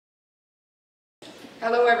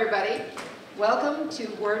Hello everybody. Welcome to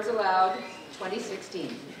Words Aloud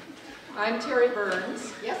 2016. I'm Terry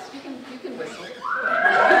Burns. Yes, you can whistle.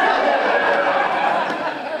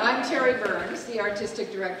 I'm Terry Burns, the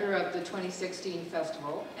Artistic Director of the 2016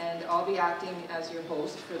 Festival, and I'll be acting as your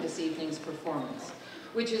host for this evening's performance,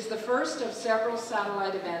 which is the first of several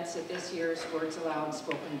satellite events at this year's Words Aloud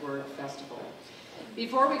Spoken Word Festival.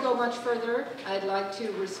 Before we go much further, I'd like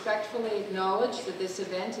to respectfully acknowledge that this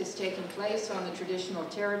event is taking place on the traditional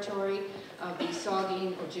territory of the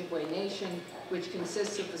Saugeen Ojibwe Nation, which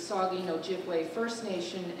consists of the Saugeen Ojibwe First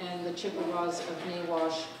Nation and the Chippewas of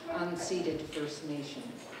Nawash Unceded First Nation.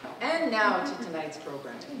 And now to tonight's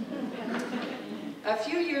program. A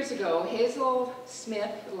few years ago, Hazel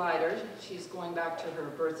Smith Leiter, she's going back to her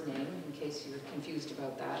birth name in case you're confused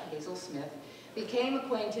about that, Hazel Smith, became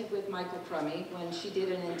acquainted with Michael Crummey when she did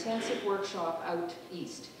an intensive workshop out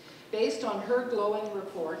east. Based on her glowing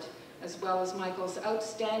report, as well as Michael's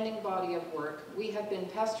outstanding body of work, we have been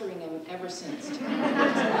pestering him ever since.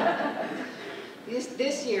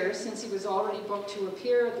 This year, since he was already booked to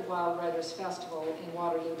appear at the Wild Writers Festival in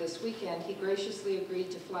Waterloo this weekend, he graciously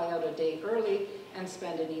agreed to fly out a day early and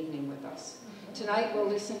spend an evening with us. Tonight we'll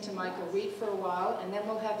listen to Michael read for a while, and then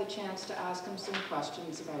we'll have the chance to ask him some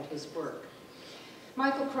questions about his work.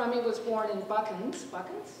 Michael Crummey was born in Buckens,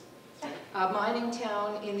 a mining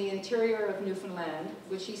town in the interior of Newfoundland,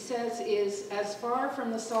 which he says is as far from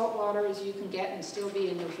the salt water as you can get and still be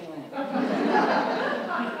in Newfoundland.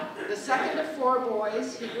 The second of 4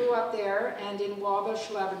 boys, he grew up there and in Wabash,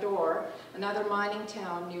 Labrador, another mining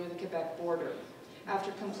town near the Quebec border.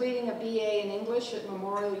 After completing a BA in English at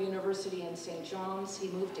Memorial University in St. John's, he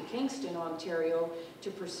moved to Kingston, Ontario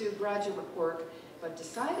to pursue graduate work, but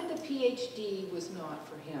decided a PhD was not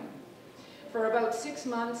for him. For about 6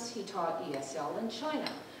 months, he taught ESL in China.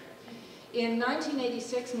 In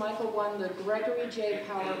 1986, Michael won the Gregory J.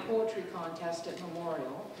 Power Poetry Contest at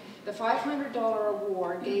Memorial. The $500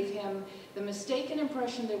 award gave him the mistaken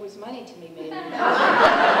impression there was money to be made.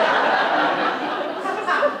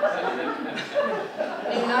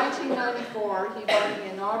 In 1994, he won the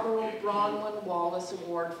inaugural Bronwyn Wallace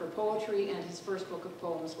Award for Poetry, and his first book of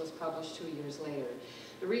poems was published 2 years later.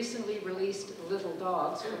 The recently released Little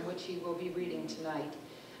Dogs, from which he will be reading tonight,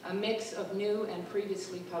 a mix of new and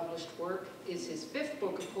previously published work, is his 5th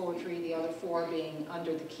book of poetry, the other 4 being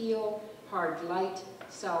Under the Keel, Hard Light,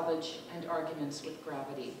 Salvage, and Arguments with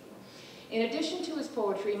Gravity. In addition to his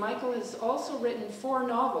poetry, Michael has also written 4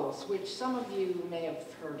 novels, which some of you may have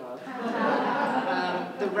heard of.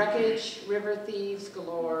 The Wreckage, River Thieves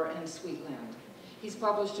Galore, and Sweetland. He's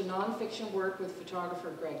published a nonfiction work with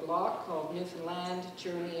photographer Greg Locke called Newfoundland,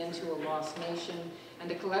 Journey into a Lost Nation, and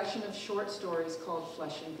a collection of short stories called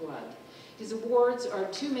Flesh and Blood. His awards are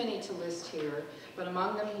too many to list here, but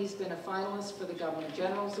among them he's been a finalist for the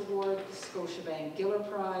Governor-General's Award, the Scotiabank Giller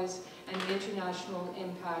Prize, and the International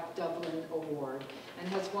Impact Dublin Award, and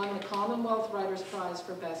has won the Commonwealth Writers' Prize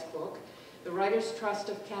for Best Book, the Writers' Trust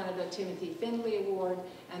of Canada Timothy Findlay Award,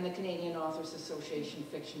 and the Canadian Authors Association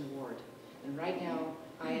Fiction Award. And right now,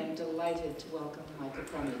 I am delighted to welcome Michael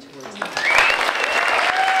Crummey to Words Aloud.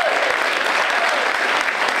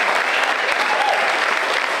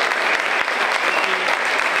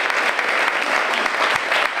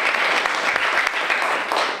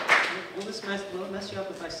 Will it mess you up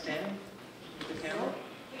if I stand with the camera?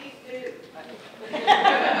 Please do. I don't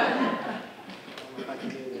know if I can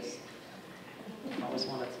do this. I always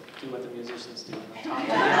want to do what the musicians do. I'm talking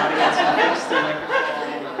to the audience and fix the microphone.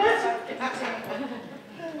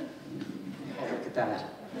 Oh, look at that.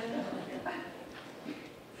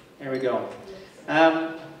 There we go.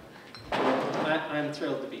 I'm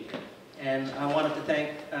thrilled to be here. And I wanted to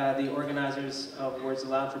thank the organizers of Words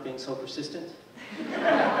Aloud for being so persistent.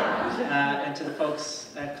 And to the folks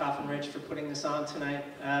at Coffin Ridge for putting this on tonight.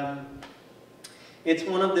 It's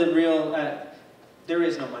one of the real, there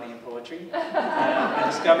is no money in poetry. I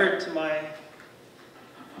discovered to my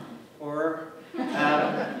horror.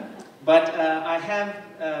 But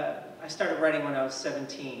I started writing when I was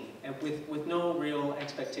 17, and with no real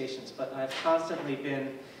expectations, but I've constantly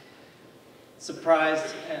been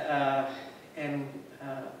surprised and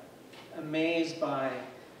amazed by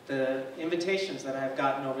the invitations that I've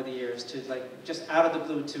gotten over the years to, like, just out of the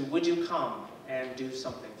blue, to would you come and do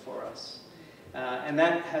something for us? And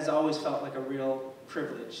that has always felt like a real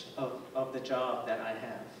privilege of the job that I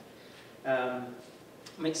have.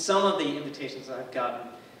 I mean, some of the invitations that I've gotten,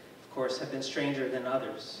 of course, have been stranger than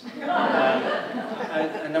others.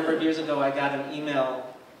 A number of years ago, I got an email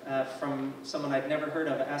from someone I'd never heard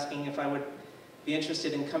of asking if I would be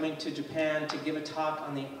interested in coming to Japan to give a talk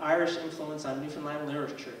on the Irish influence on Newfoundland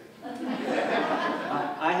literature.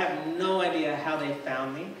 I have no idea how they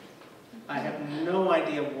found me. I have no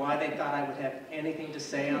idea why they thought I would have anything to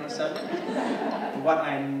say on the subject. What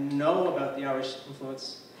I know about the Irish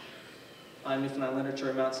influence on Newfoundland literature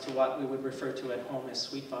amounts to what we would refer to at home as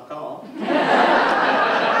sweet fuck all.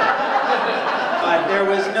 But there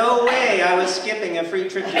was no way I was skipping a free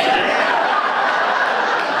trip to Japan.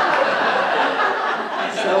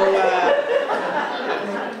 So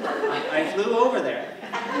I flew over there,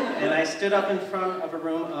 and I stood up in front of a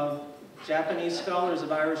room of Japanese scholars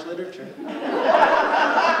of Irish literature. And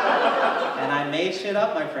I made shit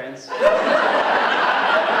up, my friends. I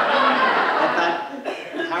thought,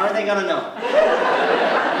 how are they going to know?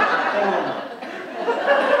 They won't know.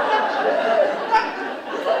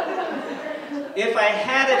 If I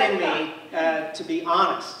had it in me to be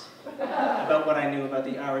honest about what I knew about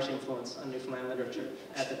the Irish influence on Newfoundland literature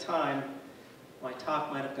at the time, my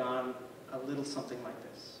talk might have gone a little something like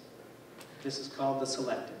this. This is called The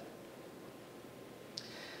Selected.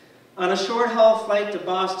 On a short-haul flight to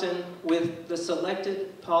Boston with the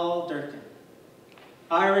selected Paul Durkin,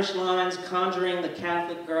 Irish lines conjuring the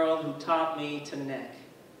Catholic girl who taught me to neck.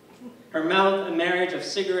 Her mouth a marriage of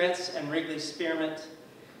cigarettes and Wrigley spearmint.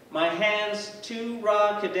 My hands, 2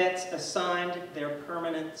 raw cadets assigned their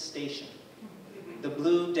permanent station. The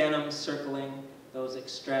blue denim circling those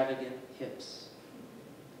extravagant hips.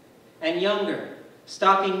 And younger,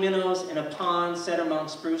 stalking minnows in a pond set among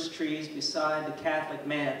spruce trees beside the Catholic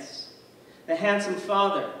manse. The handsome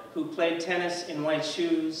father who played tennis in white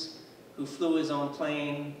shoes, who flew his own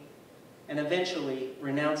plane, and eventually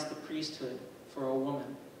renounced the priesthood for a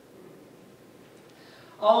woman.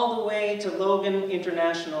 All the way to Logan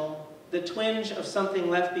International, the twinge of something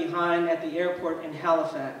left behind at the airport in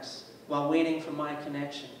Halifax while waiting for my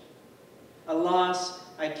connection. A loss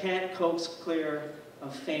I can't coax clear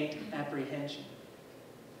of faint apprehension.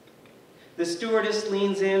 The stewardess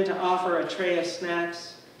leans in to offer a tray of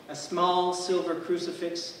snacks, a small silver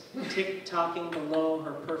crucifix tick-tocking below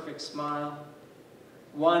her perfect smile,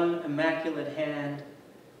 one immaculate hand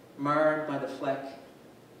marred by the fleck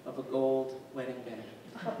of a gold wedding band.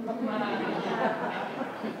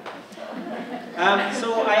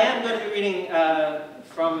 So I am going to be reading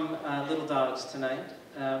from Little Dogs tonight.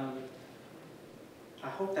 I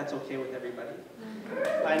hope that's okay with everybody.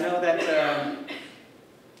 I know that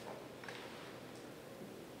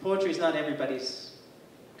poetry is not everybody's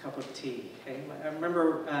cup of tea. Okay? I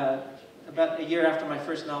remember about a year after my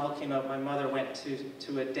first novel came out, my mother went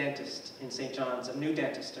to a dentist in St. John's, a new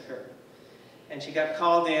dentist to her. And she got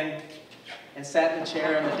called in and sat in the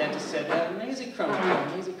chair, and the dentist said, Maisie Crummey,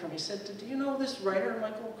 Maisie Crummey. He said, do you know this writer,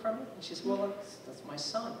 Michael Crummey? And she said, well, that's my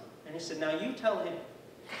son. And he said, now you tell him.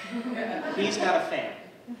 He's got a fan.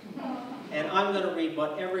 And I'm going to read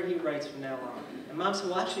whatever he writes from now on. And Mom said,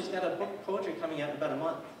 well, actually, he's got a book of poetry coming out in about a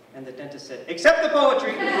month. And the dentist said, except the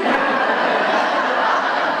poetry.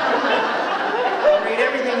 I'll read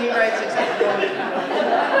everything he writes except the poetry.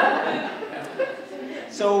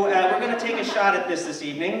 So we're going to take a shot at this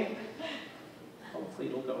evening. Hopefully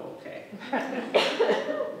it'll go okay.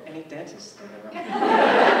 Any dentists?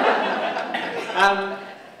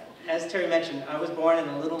 As Terry mentioned, I was born in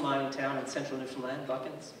a little mining town in central Newfoundland,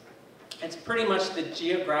 Buckins. It's pretty much the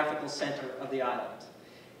geographical center of the island.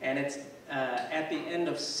 And it's at the end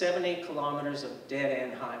of 70 kilometers of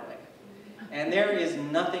dead-end highway. And there is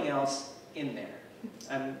nothing else in there.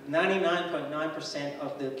 99.9%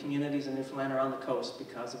 of the communities in Newfoundland are on the coast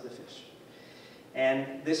because of the fish.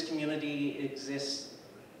 And this community exists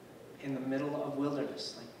in the middle of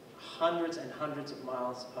wilderness, like hundreds and hundreds of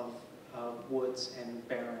miles of woods and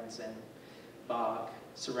barrens and bog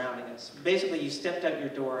surrounding us. Basically, you stepped out your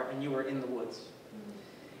door and you were in the woods.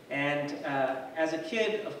 And as a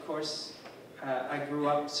kid, of course, I grew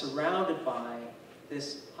up surrounded by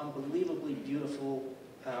this unbelievably beautiful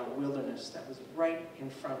wilderness that was right in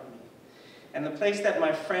front of me. And the place that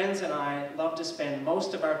my friends and I loved to spend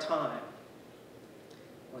most of our time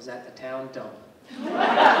was at the town dump.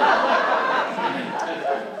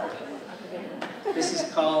 This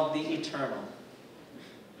is called the Eternal.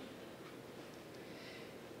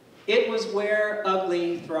 It was where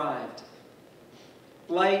ugly thrived.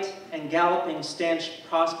 Blight and galloping stench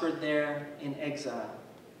prospered there in exile.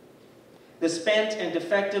 The spent and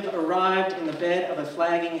defective arrived in the bed of a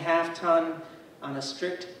flagging half-ton on a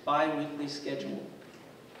strict bi-weekly schedule.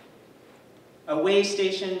 A way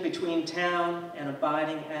station between town and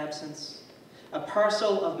abiding absence, a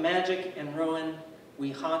parcel of magic and ruin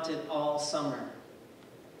we haunted all summer,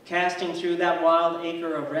 casting through that wild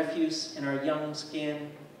acre of refuse in our young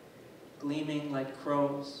skin, gleaming like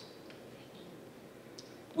crows.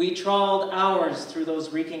 We trawled hours through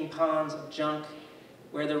those reeking ponds of junk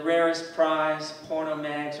where the rarest prize, porno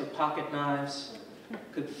mags or pocket knives,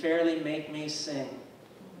 could fairly make me sing.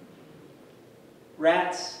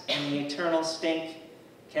 Rats and the eternal stink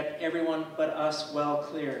kept everyone but us well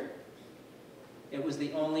clear. It was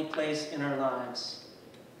the only place in our lives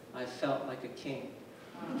I felt like a king.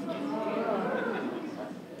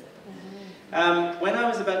 When I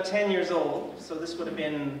was about 10 years old, so this would have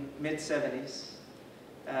been mid-70s,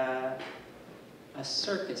 a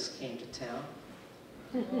circus came to town.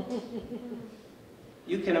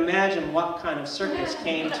 You can imagine what kind of circus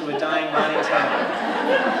came to a dying mining town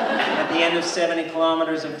at the end of 70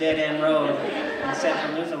 kilometers of dead-end road in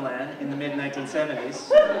central Newfoundland in the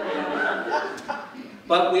mid-1970s.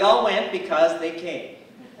 But we all went because they came.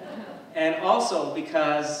 And also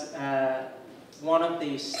because one of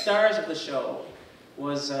the stars of the show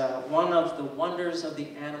was one of the wonders of the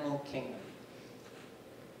animal kingdom.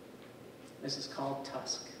 This is called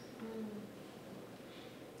Tusk.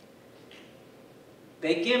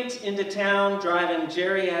 They gimped into town driving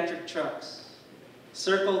geriatric trucks,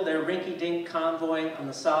 circled their rinky-dink convoy on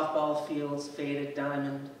the softball field's faded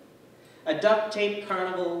diamond, a duct-tape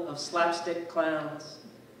carnival of slapstick clowns,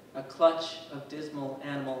 a clutch of dismal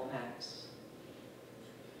animal acts.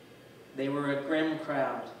 They were a grim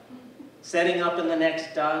crowd, setting up in the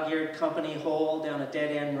next dog-eared company hole down a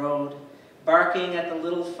dead-end road, barking at the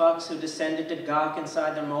little fucks who descended to gawk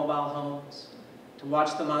inside their mobile homes, to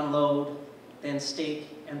watch them unload, then stake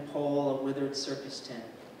and pole a withered circus tent.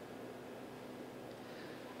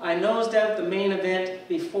 I nosed out the main event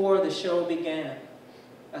before the show began,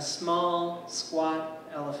 a small, squat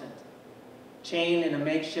elephant, chained in a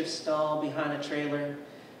makeshift stall behind a trailer,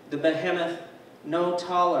 the behemoth no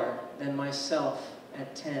taller than myself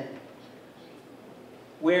at 10.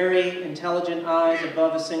 Wary, intelligent eyes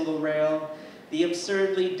above a single rail, the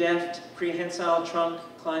absurdly deft, prehensile trunk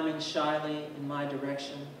climbing shyly in my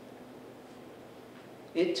direction.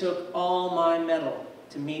 It took all my mettle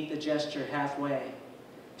to meet the gesture halfway,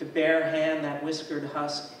 to bare hand that whiskered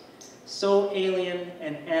husk, so alien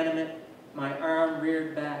and animate, my arm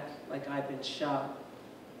reared back like I'd been shot.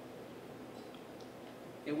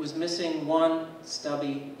 It was missing one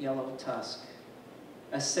stubby yellow tusk,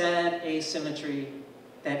 a sad asymmetry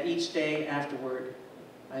that each day afterward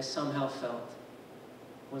I somehow felt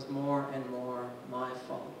was more and more my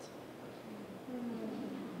fault.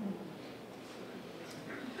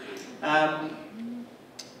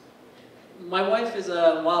 My wife is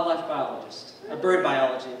a wildlife biologist, a bird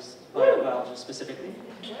biologist specifically.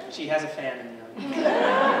 She has a fan in the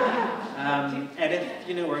audience. And if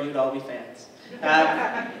you knew her, you'd all be fans.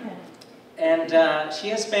 She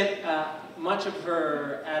has spent much of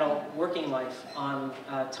her adult working life on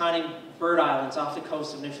tiny bird islands off the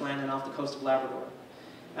coast of Newfoundland and off the coast of Labrador.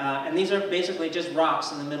 And these are basically just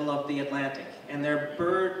rocks in the middle of the Atlantic. And they're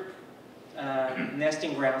bird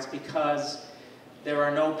nesting grounds because there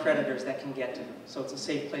are no predators that can get to them. So it's a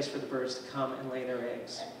safe place for the birds to come and lay their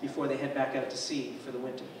eggs before they head back out to sea for the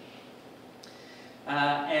winter.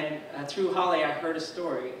 Through Holly, I heard a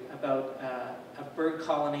story about a bird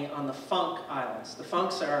colony on the Funk Islands. The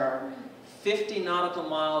Funks are 50 nautical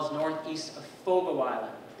miles northeast of Fogo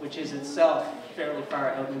Island, which is itself fairly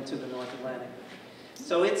far out into the North Atlantic.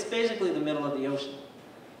 So it's basically the middle of the ocean.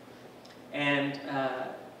 And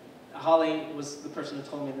Holly was the person who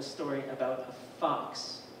told me this story about a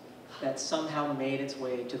fox that somehow made its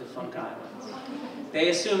way to the Funk Islands. They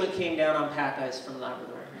assume it came down on pack ice from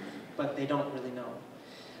Labrador, but they don't really know.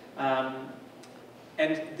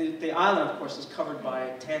 And the island, of course, is covered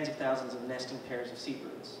by tens of thousands of nesting pairs of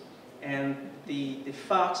seabirds. And the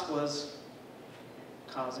fox was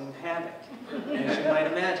causing havoc, as you might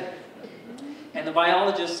imagine. And the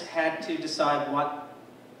biologists had to decide what,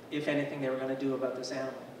 if anything, they were going to do about this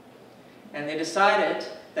animal. And they decided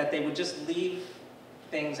that they would just leave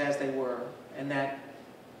things as they were, and that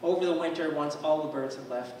over the winter, once all the birds had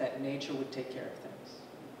left, that nature would take care of things.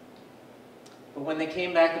 But when they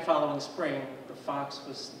came back the following spring, the fox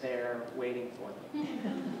was there waiting for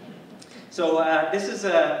them. So this is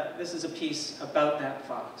a piece about that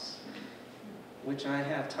fox, which I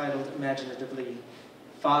have titled imaginatively,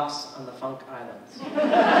 Fox on the Funk Islands.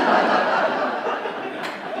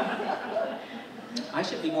 I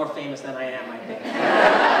should be more famous than I am, I think.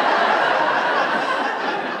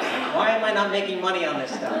 Why am I not making money on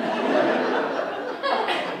this stuff?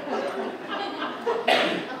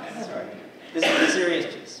 Sorry. This is a serious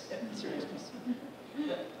piece.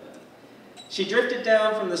 She drifted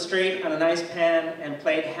down from the strait on an ice pan and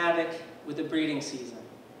played havoc with the breeding season,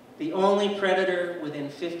 the only predator within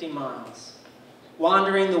 50 miles.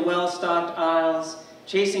 Wandering the well-stocked isles,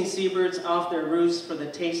 chasing seabirds off their roosts for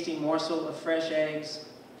the tasty morsel of fresh eggs,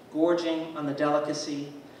 gorging on the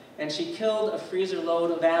delicacy, and she killed a freezer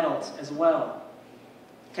load of adults as well,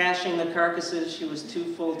 caching the carcasses she was too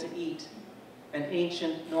full to eat, an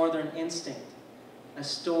ancient northern instinct, a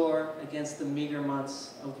store against the meager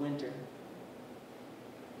months of winter.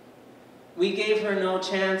 We gave her no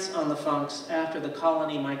chance on the funks after the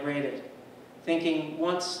colony migrated, thinking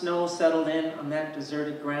once snow settled in on that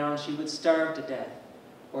deserted ground, she would starve to death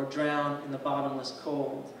or drown in the bottomless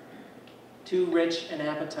cold. Too rich an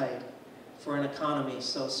appetite for an economy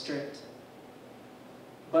so strict.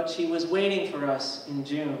 But she was waiting for us in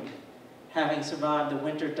June, having survived the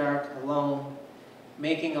winter dark alone,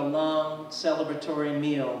 making a long celebratory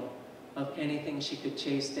meal of anything she could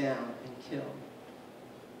chase down and kill.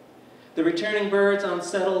 The returning birds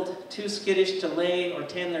unsettled, too skittish to lay or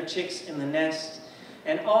tend their chicks in the nest,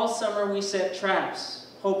 and all summer we set traps,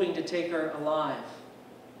 hoping to take her alive.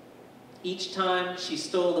 Each time she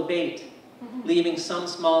stole the bait, leaving some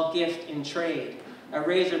small gift in trade, a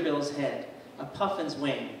razorbill's head, a puffin's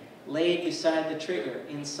wing, laid beside the trigger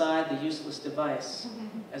inside the useless device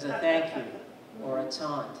as a thank you or a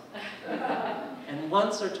taunt. And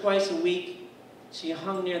once or twice a week, she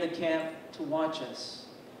hung near the camp to watch us,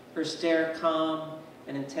 her stare calm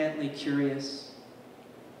and intently curious.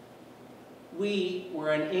 We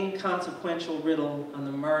were an inconsequential riddle on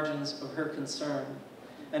the margins of her concern,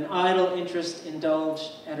 an idle interest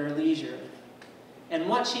indulged at her leisure. And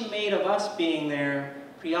what she made of us being there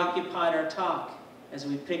preoccupied our talk as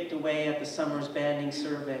we picked away at the summer's banding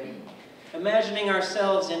survey, imagining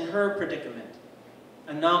ourselves in her predicament,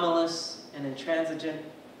 anomalous and intransigent,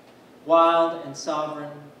 wild and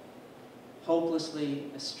sovereign, hopelessly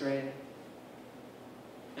astray.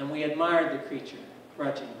 And we admired the creature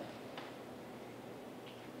grudgingly.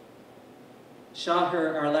 Shot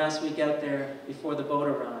her our last week out there before the boat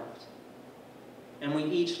arrived, and we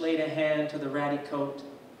each laid a hand to the ratty coat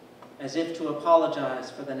as if to apologize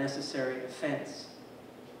for the necessary offense,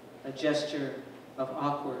 a gesture of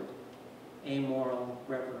awkward, amoral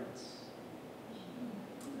reverence.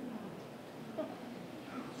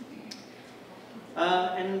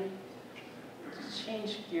 And to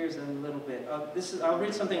change gears a little bit, I'll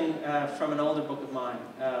read something from an older book of mine.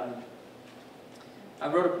 I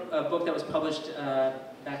wrote a book that was published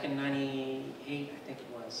back in '98, I think it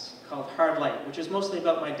was, called Hard Light, which is mostly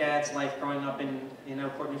about my dad's life growing up in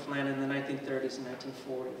Outport, Newfoundland in the 1930s and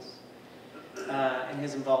 1940s, and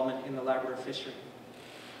his involvement in the Labrador fishery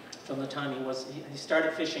from the time he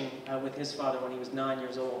started fishing with his father when he was 9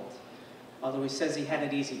 years old. Although he says he had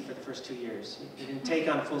it easy for the first 2 years. He didn't take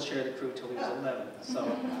on a full share of the crew till he was 11.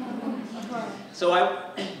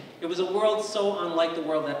 It was a world so unlike the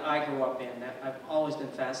world that I grew up in that I've always been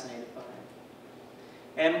fascinated by.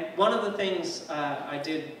 And one of the things I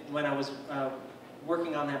did when I was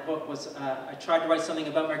working on that book was I tried to write something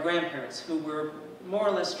about my grandparents, who were more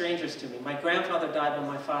or less strangers to me. My grandfather died when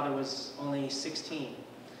my father was only 16.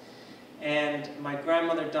 And my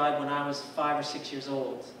grandmother died when I was 5 or 6 years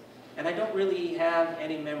old. And I don't really have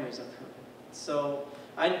any memories of her. So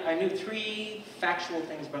I knew 3 factual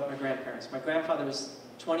things about my grandparents. My grandfather was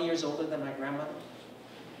 20 years older than my grandmother.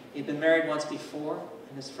 He'd been married once before,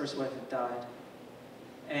 and his first wife had died.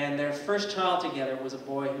 And their first child together was a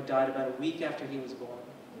boy who died about a week after he was born.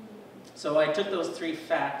 So I took those 3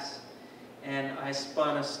 facts, and I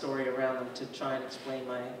spun a story around them to try and explain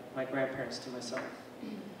my grandparents to myself.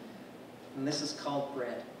 And this is called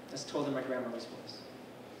Bread. It's told in my grandmother's voice.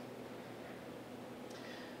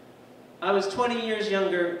 I was 20 years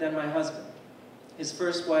younger than my husband, his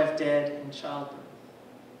first wife dead in childbirth.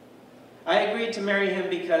 I agreed to marry him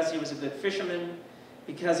because he was a good fisherman,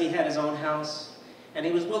 because he had his own house, and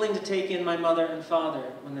he was willing to take in my mother and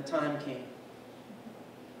father when the time came.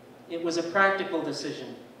 It was a practical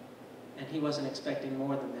decision, and he wasn't expecting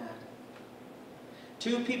more than that.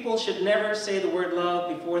 2 people should never say the word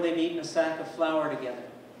love before they've eaten a sack of flour together,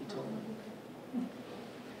 he told me.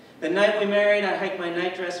 The night we married, I hiked my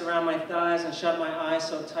nightdress around my thighs and shut my eyes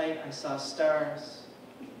so tight I saw stars.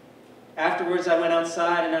 Afterwards, I went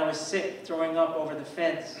outside and I was sick, throwing up over the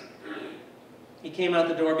fence. He came out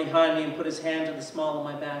the door behind me and put his hand to the small of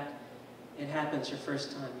my back. It happens your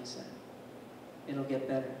first time, he said. It'll get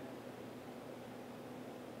better.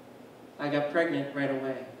 I got pregnant right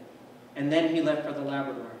away, and then he left for the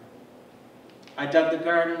Labrador. I dug the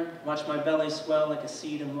garden, watched my belly swell like a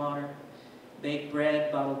seed in water, baked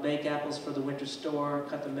bread, bottled bake apples for the winter store,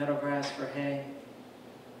 cut the meadow grass for hay.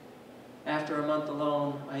 After a month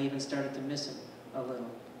alone, I even started to miss him a little.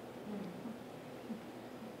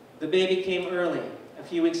 The baby came early, a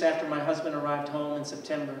few weeks after my husband arrived home in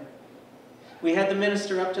September. We had the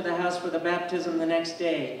minister up to the house for the baptism the next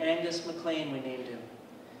day. Angus MacLean, we named him.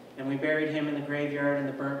 And we buried him in the graveyard in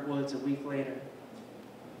the burnt woods a week later.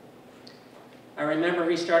 I remember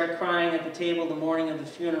he started crying at the table the morning of the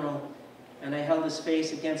funeral, and I held his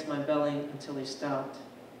face against my belly until he stopped,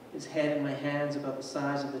 his head in my hands about the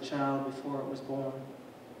size of the child before it was born.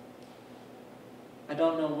 I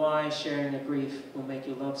don't know why sharing a grief will make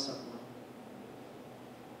you love someone.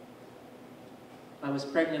 I was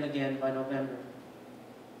pregnant again by November.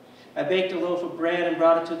 I baked a loaf of bread and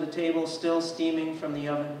brought it to the table, still steaming from the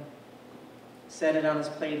oven. Set it on his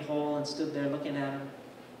plate hole and stood there looking at him.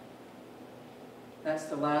 "That's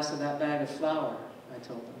the last of that bag of flour," I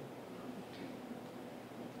told him.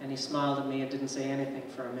 And he smiled at me and didn't say anything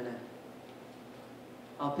for a minute.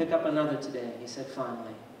 "I'll pick up another today," he said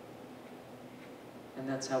finally. And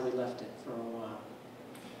that's how we left it for a while.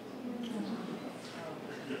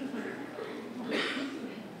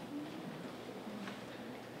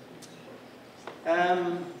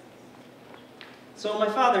 So my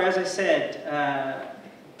father, as I said,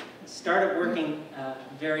 started working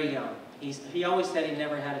very young. He always said he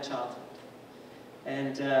never had a childhood.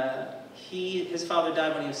 And his father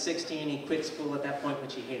died when he was 16. He quit school at that point,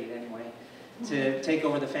 which he hated anyway, to take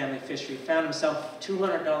over the family fishery. Found himself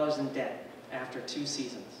 $200 in debt after 2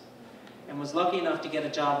 seasons, and was lucky enough to get a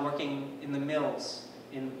job working in the mills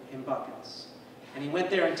in buckets. And he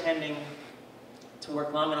went there intending to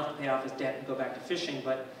work long enough to pay off his debt and go back to fishing,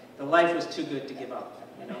 but the life was too good to give up.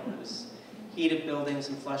 You know, it was heated buildings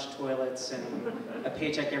and flush toilets and a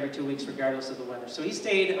paycheck every 2 weeks regardless of the weather. So he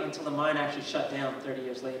stayed until the mine actually shut down 30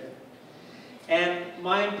 years later. And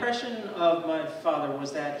my impression of my father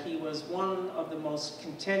was that he was one of the most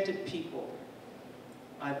contented people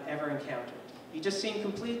I've ever encountered. He just seemed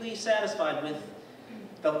completely satisfied with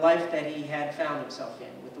the life that he had found himself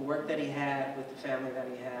in, with the work that he had, with the family that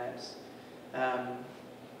he has.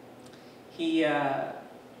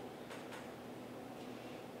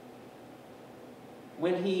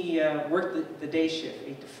 When he worked the day shift,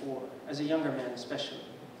 8 to 4, as a younger man especially,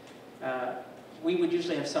 we would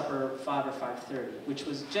usually have supper 5 or 5:30, which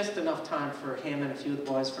was just enough time for him and a few of the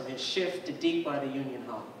boys from his shift to deke by the Union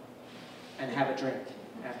Hall and have a drink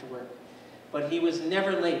after work. But he was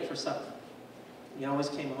never late for supper. He always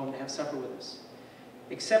came home to have supper with us,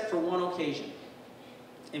 except for one occasion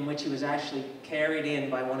in which he was actually carried in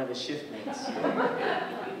by one of his shiftmates,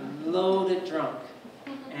 loaded drunk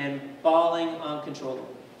and bawling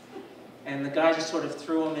uncontrollably. And the guy just sort of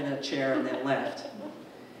threw him in a chair and then left.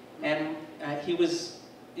 And he was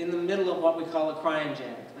in the middle of what we call a crying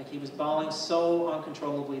jag. Like, he was bawling so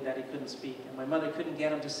uncontrollably that he couldn't speak. And my mother couldn't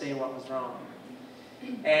get him to say what was wrong.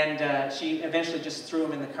 And she eventually just threw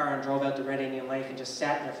him in the car and drove out to Red Indian Lake and just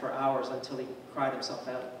sat there for hours until he cried himself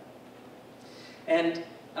out. And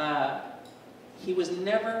he was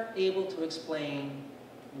never able to explain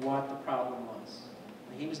what the problem was.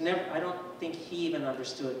 He was never, I don't think he even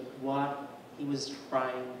understood what he was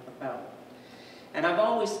crying about. And I've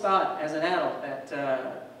always thought as an adult that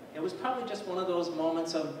it was probably just one of those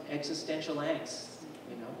moments of existential angst,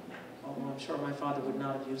 you know, although I'm sure my father would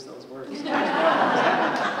not have used those words.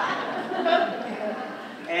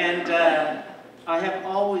 And I have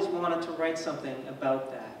always wanted to write something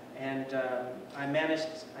about that. And I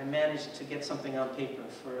managed to get something on paper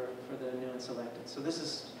for the New and Selected. So this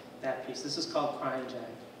is that piece. This is called Crying Jag.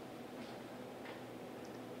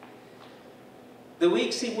 The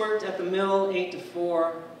weeks he worked at the mill 8 to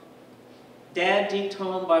 4, Dad deked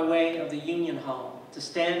home by way of the Union Hall to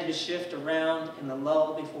stand his shift around in the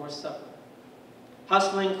lull before supper.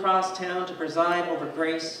 Hustling across town to preside over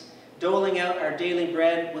grace, doling out our daily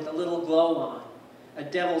bread with a little glow on, a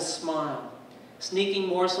devil's smile, sneaking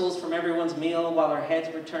morsels from everyone's meal while our heads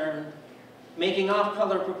were turned, making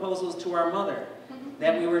off-color proposals to our mother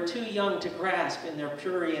that we were too young to grasp in their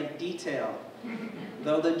prurient detail,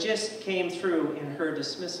 though the gist came through in her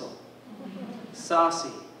dismissal.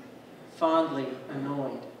 Saucy, fondly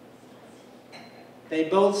annoyed. They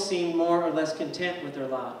both seemed more or less content with their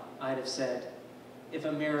lot, I'd have said, if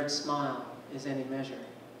a mirrored smile is any measure.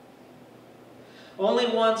 Only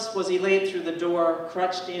once was he laid through the door,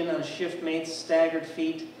 crutched in on a shiftmate's staggered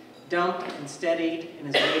feet, dumped and steadied in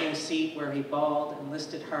his waiting seat where he bawled and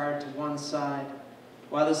listed hard to one side,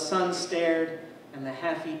 while the sun stared and the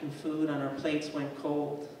half-eaten food on our plates went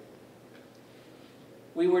cold.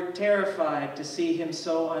 We were terrified to see him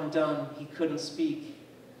so undone he couldn't speak,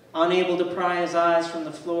 unable to pry his eyes from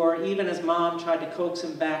the floor, even as Mom tried to coax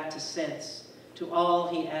him back to sense, to all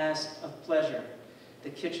he asked of pleasure, the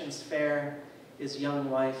kitchen's fare, his young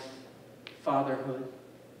wife, fatherhood.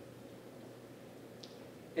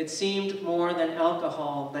 It seemed more than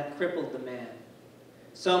alcohol that crippled the man,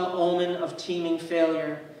 some omen of teeming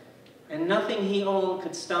failure, and nothing he owned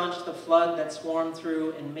could staunch the flood that swarmed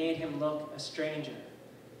through and made him look a stranger,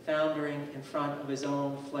 foundering in front of his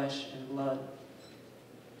own flesh and blood.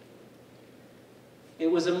 It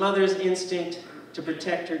was a mother's instinct to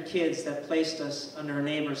protect her kids that placed us under a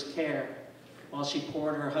neighbor's care while she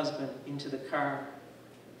poured her husband into the car,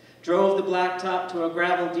 drove the blacktop to a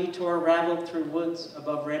gravel detour raveled through woods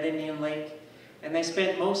above Red Indian Lake, and they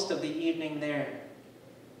spent most of the evening there,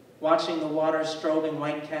 watching the water strobing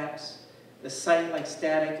whitecaps, the sight like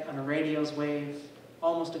static on a radio's wave,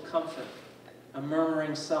 almost a comfort, a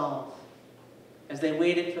murmuring salve, as they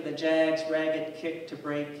waited for the Jag's ragged kick to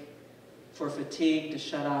break, for fatigue to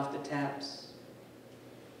shut off the taps.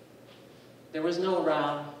 There was no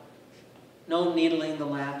row, no needling the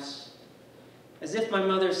laps. As if my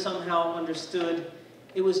mother somehow understood,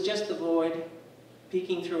 it was just the void,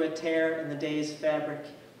 peeking through a tear in the day's fabric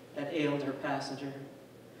that ailed her passenger.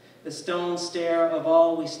 The stone stare of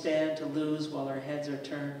all we stand to lose while our heads are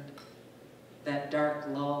turned. That dark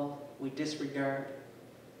lull we disregard,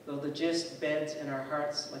 though the gist beds in our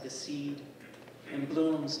hearts like a seed and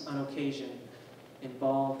blooms on occasion in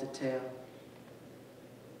bald detail.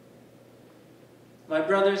 My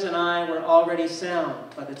brothers and I were already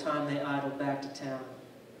sound by the time they idled back to town,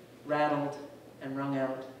 rattled and wrung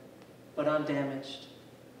out, but undamaged.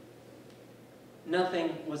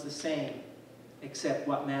 Nothing was the same except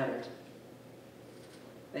what mattered.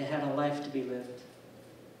 They had a life to be lived.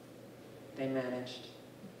 They managed.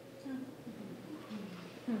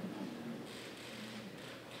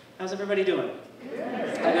 How's everybody doing?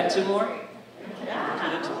 I got two more? I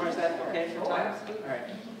got two more, is that okay for time? All right.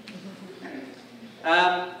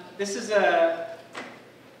 This is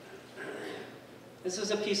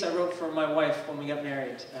a piece I wrote for my wife when we got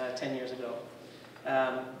married 10 years ago.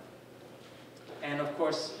 And of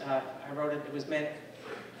course, I wrote it, it was meant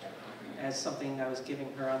as something I was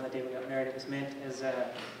giving her on the day we got married. It was meant as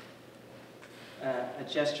a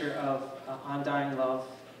gesture of undying love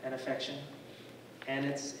and affection. And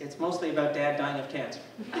it's mostly about Dad dying of cancer.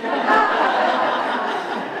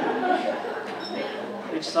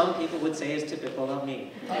 Which some people would say is typical of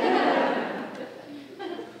me.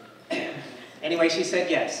 Anyway, she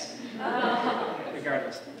said yes,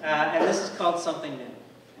 regardless. And this is called Something New.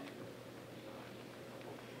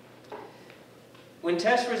 When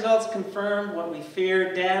test results confirmed what we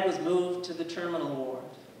feared, Dad was moved to the terminal ward.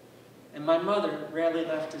 And my mother rarely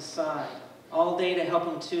left his side, all day to help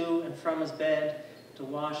him to and from his bed, to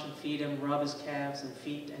wash and feed him, rub his calves and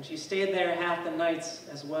feet. And she stayed there half the nights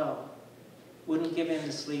as well. Wouldn't give in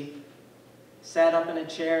to sleep, sat up in a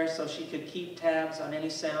chair so she could keep tabs on any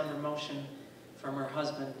sound or motion from her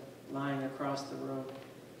husband lying across the room.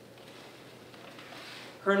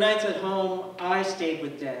 Her nights at home, I stayed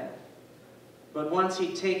with Dad. But once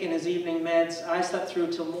he'd taken his evening meds, I slept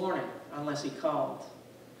through till morning, unless he called.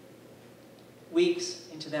 Weeks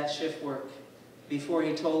into that shift work, before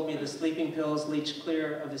he told me the sleeping pills leached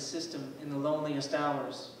clear of his system in the loneliest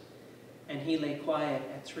hours, and he lay quiet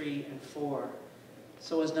at 3 and 4,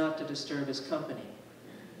 so as not to disturb his company,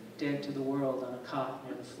 dead to the world on a cot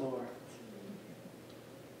near the floor.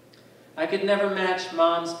 I could never match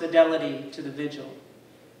Mom's fidelity to the vigil,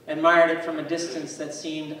 admired it from a distance that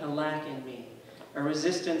seemed a lack in me, a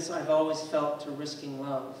resistance I've always felt to risking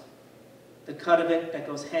love, the cut of it that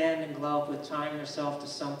goes hand in glove with tying yourself to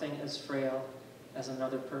something as frail as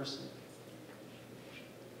another person.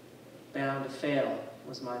 Bound to fail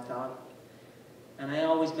was my thought, and I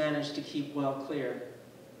always managed to keep well clear.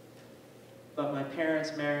 But my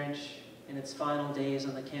parents' marriage, in its final days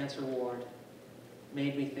on the cancer ward,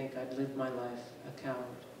 made me think I'd lived my life a coward.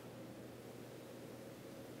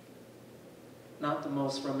 Not the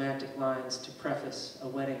most romantic lines to preface a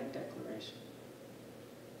wedding declaration.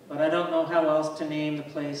 But I don't know how else to name the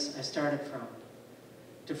place I started from,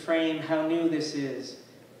 to frame how new this is,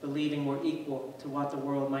 believing we're equal to what the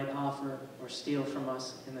world might offer or steal from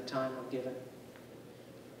us in the time we're given.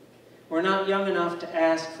 We're not young enough to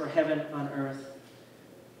ask for heaven on earth,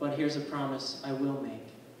 but here's a promise I will make: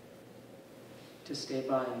 to stay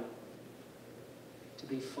by you, to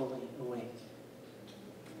be fully awake.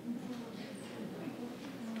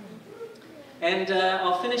 And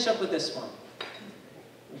I'll finish up with this one,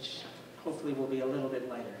 which hopefully will be a little bit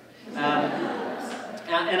lighter.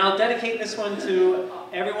 And I'll dedicate this one to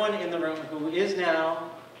everyone in the room who is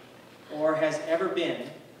now or has ever been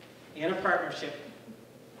in a partnership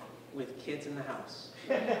with kids in the house.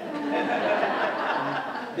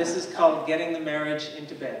 This is called Getting the Marriage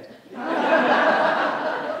into Bed.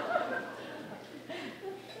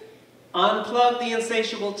 Unplug the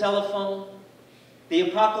insatiable telephone, the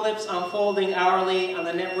apocalypse unfolding hourly on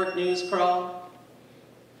the network news crawl.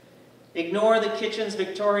 Ignore the kitchen's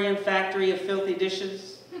Victorian factory of filthy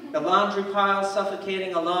dishes, the laundry pile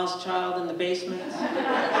suffocating a lost child in the basement.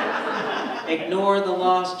 Ignore the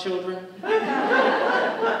lost children.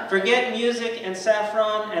 Forget music and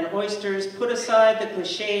saffron and oysters. Put aside the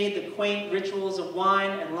cliché, the quaint rituals of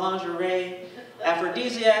wine and lingerie.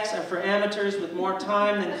 Aphrodisiacs are for amateurs with more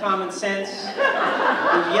time than common sense,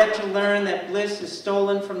 who've yet to learn that bliss is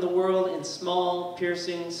stolen from the world in small,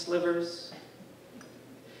 piercing slivers.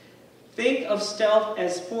 Think of stealth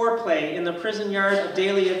as foreplay in the prison yard of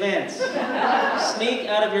daily events. Sneak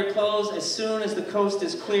out of your clothes as soon as the coast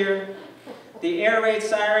is clear. The air raid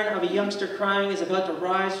siren of a youngster crying is about to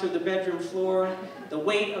rise through the bedroom floor. The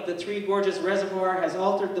weight of the Three Gorges Reservoir has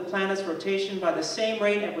altered the planet's rotation by the same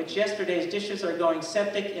rate at which yesterday's dishes are going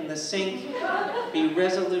septic in the sink. Be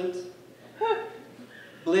resolute.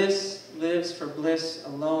 Bliss lives for bliss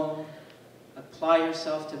alone. Apply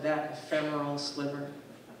yourself to that ephemeral sliver.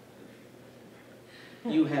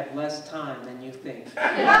 You have less time than you think.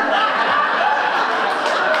 Thank you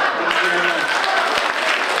very much.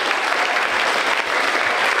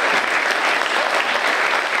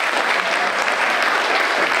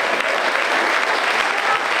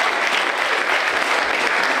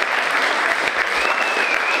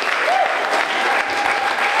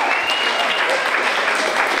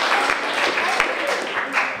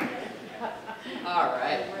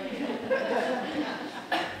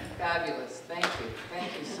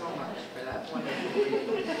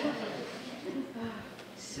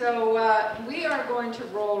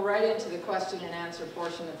 Question and answer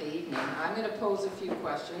portion of the evening. I'm going to pose a few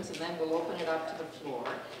questions and then we'll open it up to the floor.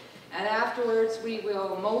 And afterwards we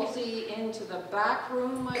will mosey into the back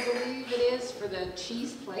room, I believe it is, for the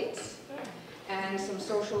cheese plates and some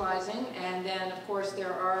socializing. And then of course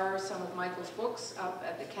there are some of Michael's books up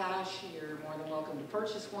at the cache. You're more than welcome to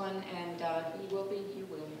purchase one, and you will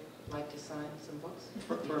like to sign some books?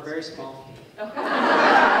 For a very small fee.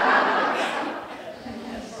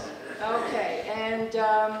 Okay, and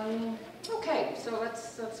okay, so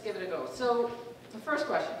let's give it a go. So, the first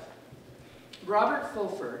question. Robert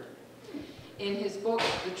Fulford, in his book,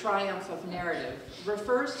 The Triumph of Narrative,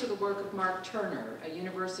 refers to the work of Mark Turner, a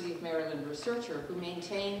University of Maryland researcher who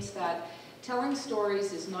maintains that telling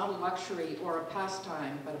stories is not a luxury or a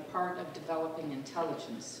pastime, but a part of developing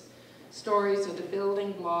intelligence. Stories are the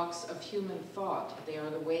building blocks of human thought. They are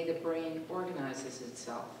the way the brain organizes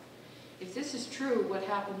itself. If this is true, what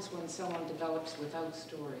happens when someone develops without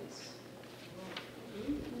stories?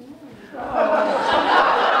 Is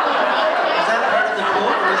that part of the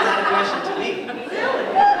quote, or is that a question to me?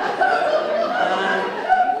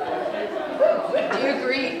 Do you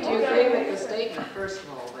agree with the statement, first of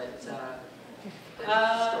all, that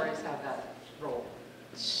stories have that role?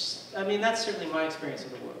 I mean, that's certainly my experience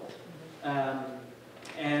of the world.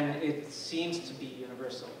 And it seems to be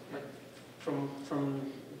universal, like from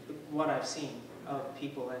what I've seen of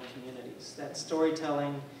people and communities, that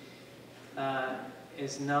storytelling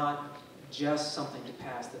is not just something to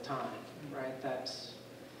pass the time, right? That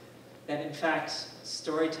in fact,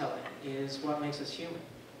 storytelling is what makes us human,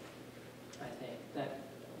 I think. That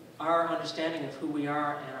our understanding of who we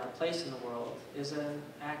are and our place in the world is an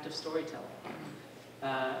act of storytelling.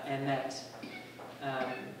 And that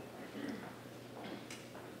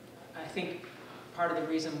I think part of the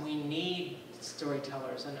reason we need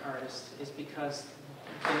storytellers and artists is because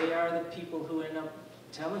they are the people who end up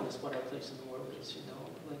telling us what our place in the world is, you know.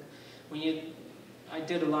 Like I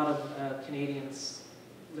did a lot of Canadian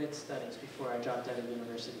lit studies before I dropped out of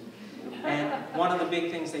university. And one of the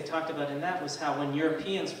big things they talked about in that was how when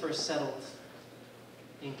Europeans first settled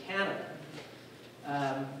in Canada,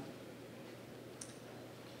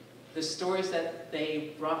 the stories that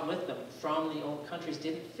they brought with them from the old countries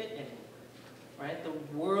didn't fit anymore. Right? The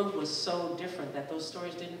world was so different that those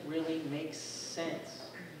stories didn't really make sense.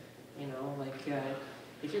 You know, like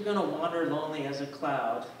if you're going to wander lonely as a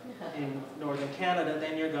cloud in northern Canada,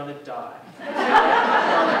 then you're going to die. And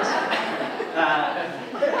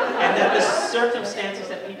that the circumstances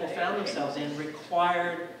that people found themselves in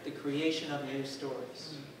required the creation of new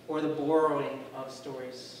stories, or the borrowing of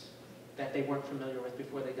stories that they weren't familiar with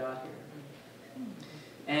before they got here.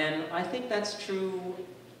 And I think that's true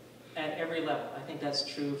at every level. I think that's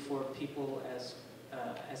true for people as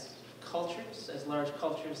cultures, as large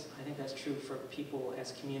cultures. I think that's true for people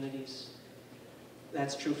as communities.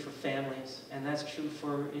 That's true for families, and that's true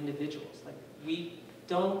for individuals. Like, we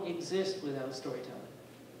don't exist without storytelling.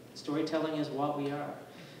 Storytelling is what we are.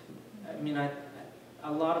 I mean, a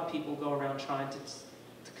lot of people go around trying to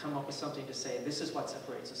come up with something to say, this is what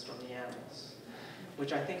separates us from the animals,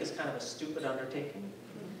 which I think is kind of a stupid undertaking.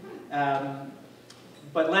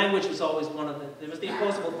 But language was always one of the, there was the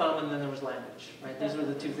opposable thumb and then there was language, right? These were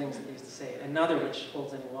the two things that they used to say, and none of which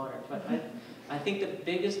holds any water. But I think the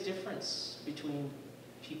biggest difference between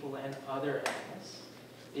people and other animals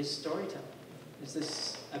is storytelling, is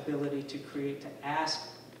this ability to create, to ask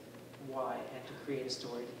why and to create a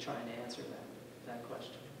story to try and answer that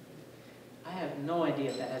question. I have no idea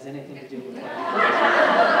if that has anything to do with what but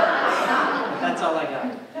that's all I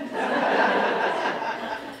got.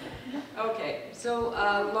 Okay, so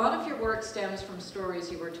a lot of your work stems from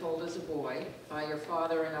stories you were told as a boy by your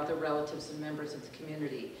father and other relatives and members of the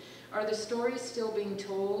community. Are the stories still being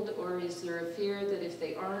told, or is there a fear that if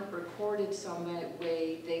they aren't recorded some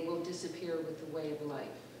way, they will disappear with the way of life?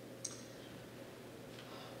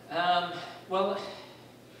 Well,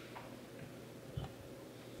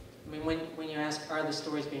 I mean, when you ask, are the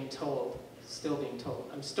stories being told, still being told?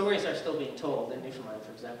 Stories are still being told in Newfoundland,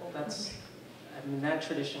 for example. That's, I mean, that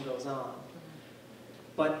tradition goes on.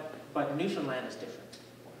 But Newfoundland is different.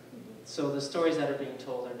 So the stories that are being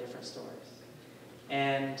told are different stories.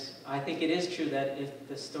 And I think it is true that if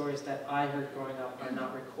the stories that I heard growing up are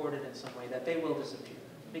not recorded in some way, that they will disappear.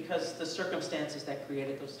 Because the circumstances that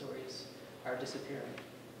created those stories are disappearing.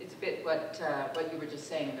 It's a bit what you were just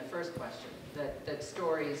saying in the first question, that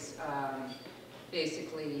stories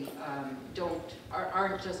basically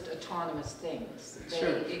aren't just autonomous things. They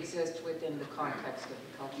Sure. exist within the context of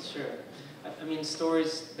the culture. Sure. I mean,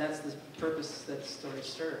 stories, that's the purpose that stories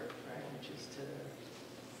serve, right? Which is to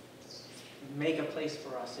make a place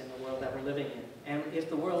for us in the world that we're living in. And if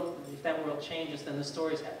that world changes, then the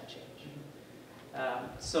stories have to change.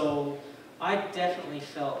 So I definitely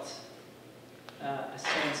felt a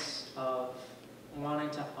sense of wanting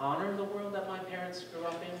to honor the world that my parents grew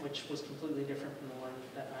up in, which was completely different from the one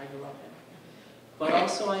that I grew up in. But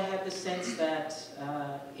also I had the sense that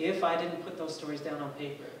if I didn't put those stories down on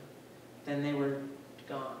paper, then they were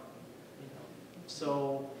gone. You know?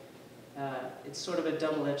 So it's sort of a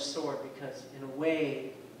double-edged sword, because in a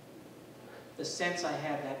way, the sense I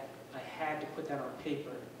had that I had to put that on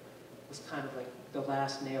paper was kind of like the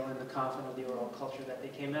last nail in the coffin of the oral culture that they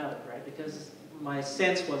came out of, right? Because my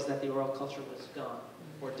sense was that the oral culture was gone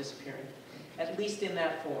or disappearing, at least in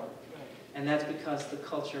that form. And that's because the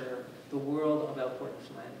culture, the world of Port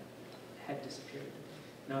Newfoundland had disappeared.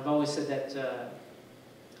 Now, I've always said that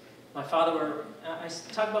my father, I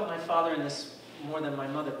talk about my father in this more than my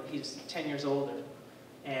mother. He's 10 years older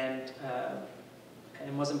and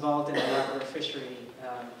was involved in the Labrador fishery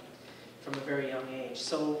from a very young age.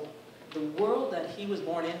 So the world that he was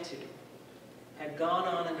born into had gone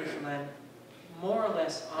on in Newfoundland more or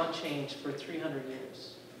less unchanged for 300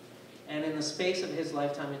 years. And in the space of his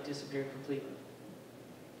lifetime, it disappeared completely.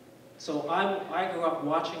 So I grew up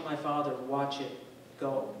watching my father watch it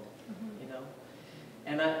go, you know?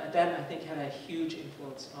 And that, I think, had a huge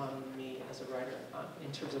influence on me as a writer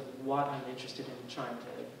in terms of what I'm interested in trying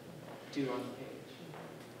to do on the page.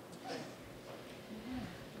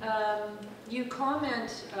 You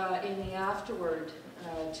comment in the afterword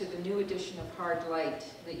to the new edition of Hard Light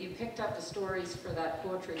that you picked up the stories for that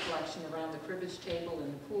poetry collection around the cribbage table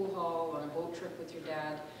in the pool hall on a boat trip with your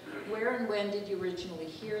dad. Where and when did you originally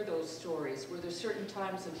hear those stories? Were there certain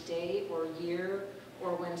times of day or year,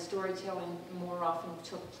 or when storytelling more often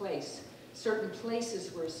took place? Certain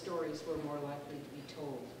places where stories were more likely to be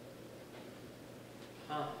told?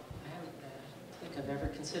 I don't think I've ever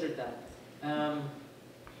considered that.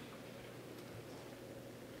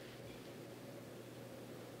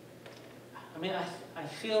 I mean, I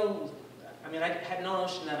feel, I mean, I had no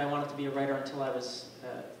notion that I wanted to be a writer until I was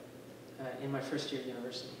in my first year at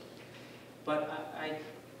university. But I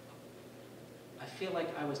feel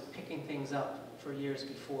like I was picking things up for years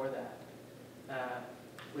before that,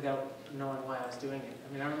 without knowing why I was doing it.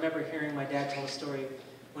 I mean, I remember hearing my dad tell a story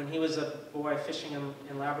when he was a boy fishing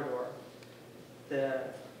in Labrador.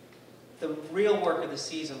 The real work of the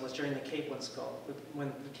season was during the capelin scull,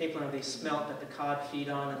 when the capelin are these smelt that the cod feed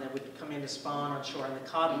on, and they would come in to spawn on shore, and the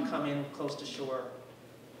cod would come in close to shore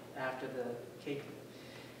after the capelin.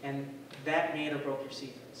 And that made or broke your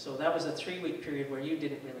season. So that was a 3-week period where you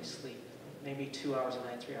didn't really sleep, maybe 2 hours a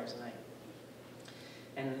night, 3 hours a night.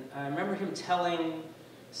 And I remember him telling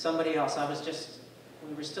somebody else,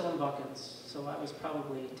 we were still in Buckins, so I was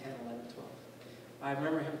probably 10, 11, 12. I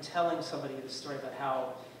remember him telling somebody the story about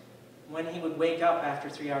how when he would wake up after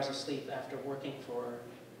 3 hours of sleep, after working for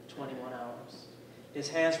 21 hours, his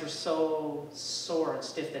hands were so sore and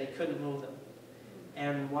stiff that he couldn't move them.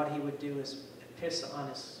 And what he would do is piss on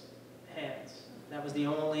his hands That was the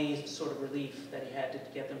only sort of relief that he had to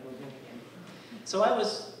get them moving again. So I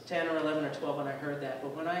was 10 or 11 or 12 when I heard that,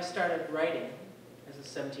 but when I started writing as a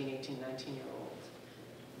 17, 18, 19-year-old,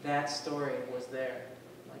 that story was there.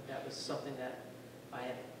 Like, that was something that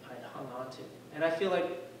I'd hung on to. And I feel like,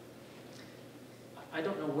 I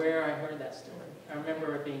don't know where I heard that story. I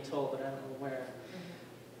remember it being told, but I don't know where.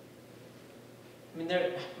 I mean,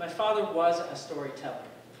 my father was a storyteller.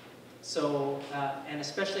 So, and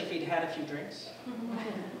especially if he'd had a few drinks,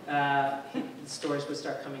 the stories would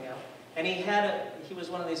start coming out. And he was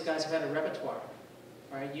one of these guys who had a repertoire,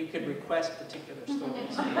 right? You could request particular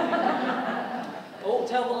stories. Oh,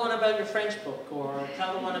 tell the one about your French book, or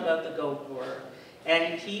tell the one about the goat,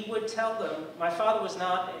 and he would tell them. My father was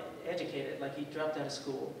not educated, like he dropped out of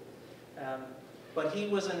school, but he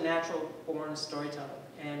was a natural-born storyteller,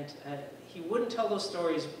 and he wouldn't tell those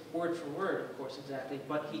stories word for word, of course, exactly,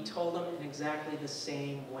 but he told them in exactly the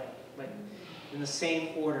same way, like in the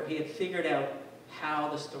same order. He had figured out how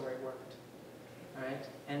the story worked, right?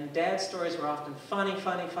 And Dad's stories were often funny,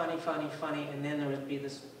 funny, funny, funny, funny, and then there would be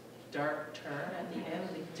this dark turn at the end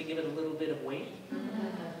to give it a little bit of weight.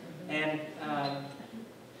 And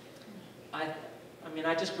I mean,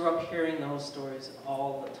 I just grew up hearing those stories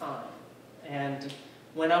all the time. And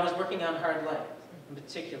when I was working on Hard Life, in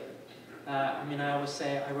particular, I mean, I always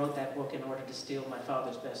say I wrote that book in order to steal my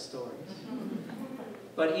father's best stories.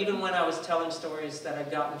 But even when I was telling stories that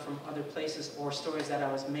I'd gotten from other places, or stories that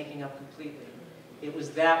I was making up completely, it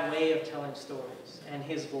was that way of telling stories and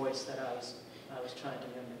his voice that I was trying to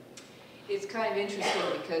mimic. It's kind of interesting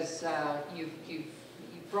because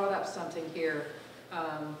you've brought up something here.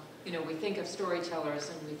 You know, we think of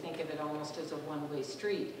storytellers and we think of it almost as a one-way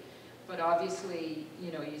street. But obviously,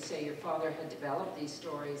 you know, you say your father had developed these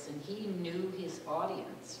stories and he knew his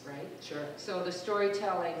audience, right? Sure. So the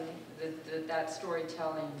storytelling, that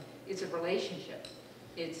storytelling is a relationship.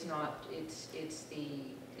 It's not, it's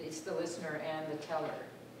the listener and the teller.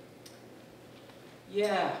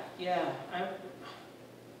 Yeah.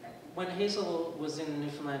 When Hazel was in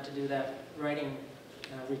Newfoundland to do that writing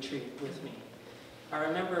retreat with me, I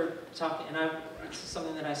remember talking, and it's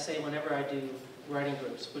something that I say whenever I do writing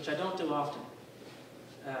groups, which I don't do often.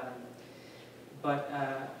 But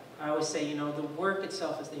I always say, you know, the work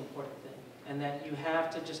itself is the important thing, and that you have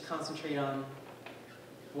to just concentrate on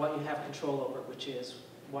what you have control over, which is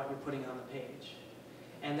what you're putting on the page.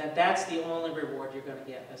 And that's the only reward you're going to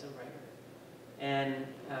get as a writer.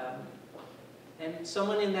 And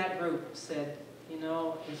someone in that group said, you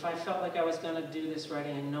know, if I felt like I was going to do this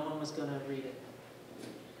writing and no one was going to read it,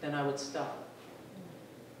 then I would stop.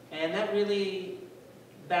 And that really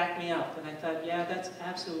backed me up. And I thought, yeah, that's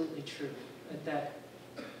absolutely true. It's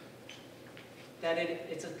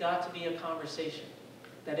got to be a conversation.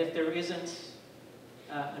 That if there isn't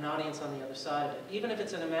an audience on the other side of it, even if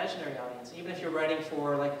it's an imaginary audience, even if you're writing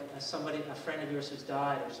for like a friend of yours who's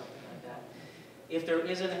died or something like that, if there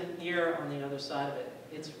isn't an ear on the other side of it,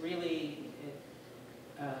 it's really,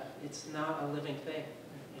 it's not a living thing,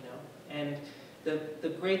 you know. And the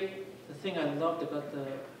thing I loved about the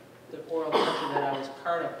oral culture that I was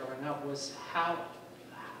part of growing up was how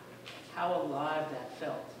alive that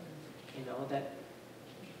felt, you know, that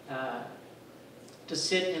to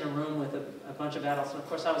sit in a room with a bunch of adults, and of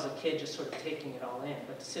course I was a kid just sort of taking it all in,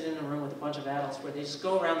 but to sit in a room with a bunch of adults where they just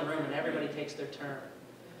go around the room and everybody takes their turn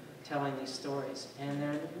telling these stories, and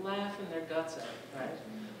they're laughing their guts out, right?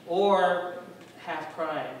 Or half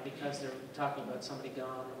crying because they're talking about somebody gone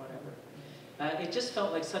or whatever. It just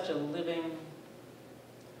felt like such a living,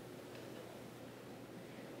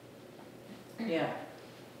 yeah,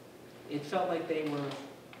 it felt like they were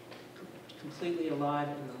completely alive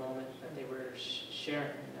in the moment that they were sharing,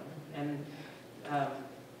 you know. And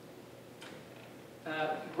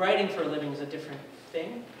writing for a living is a different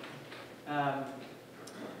thing.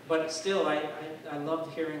 But still, I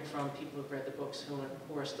love hearing from people who've read the books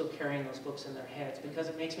who are still carrying those books in their heads, because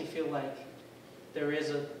it makes me feel like there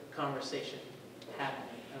is a conversation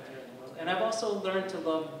happening out there in the world. And I've also learned to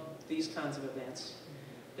love these kinds of events,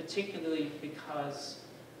 particularly because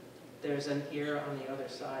there's an ear on the other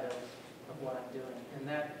side of what I'm doing. And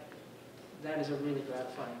that is a really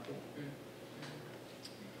gratifying thing.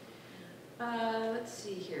 Let's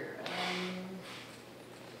see here.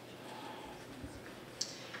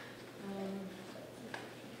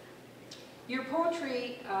 Your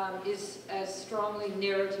poetry is as strongly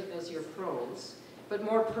narrative as your prose, but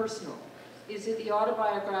more personal. Is it the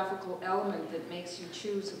autobiographical element that makes you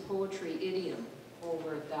choose a poetry idiom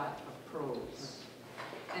over that of prose?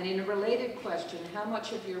 And in a related question, how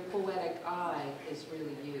much of your poetic I is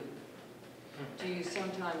really you? Do you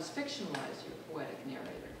sometimes fictionalize your poetic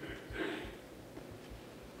narrator?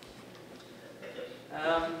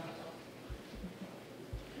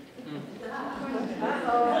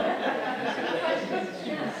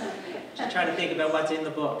 Just trying to think about what's in the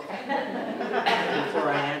book before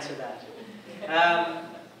I answer that.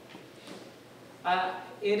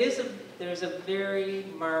 There's a very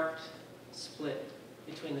marked split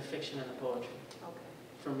between the fiction and the poetry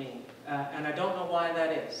for me, and I don't know why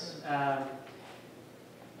that is.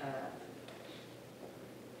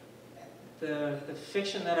 The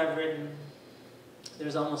fiction that I've written,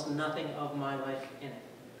 there's almost nothing of my life in it.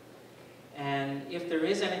 And if there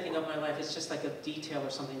is anything of my life, it's just like a detail or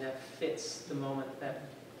something that fits the moment that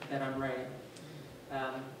I'm writing.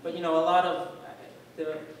 But you know,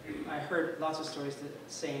 I heard lots of stories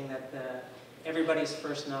saying that everybody's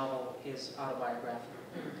first novel is autobiographical.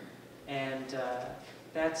 And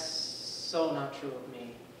that's so not true of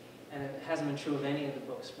me. And it hasn't been true of any of the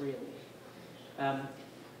books, really.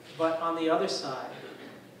 But on the other side,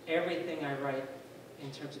 everything I write in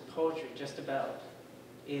terms of poetry, just about,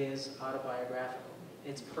 is autobiographical.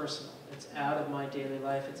 It's personal. It's out of my daily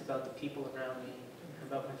life. It's about the people around me,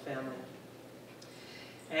 about my family.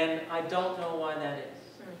 And I don't know why that is.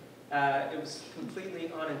 It was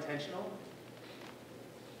completely unintentional.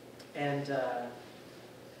 And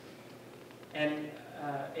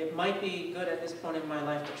it might be good at this point in my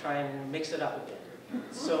life to try and mix it up a bit.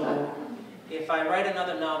 So if I write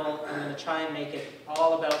another novel, I'm going to try and make it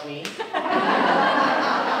all about me.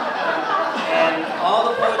 And all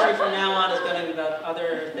the poetry from now on is going to be about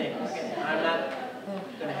other things. I'm not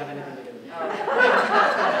going to have anything to do with it.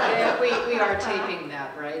 Yeah, we are taping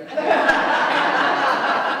that, right?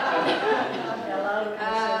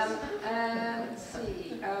 Let's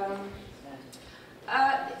see.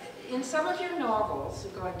 In some of your novels,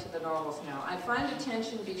 going to the novels now, I find a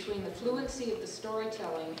tension between the fluency of the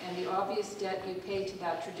storytelling and the obvious debt you pay to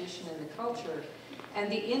that tradition in the culture, and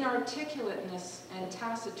the inarticulateness and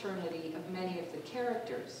taciturnity of many of the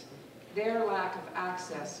characters, their lack of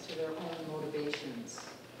access to their own motivations.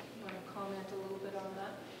 You want to comment a little bit on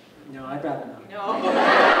that? No, I'd rather not. No.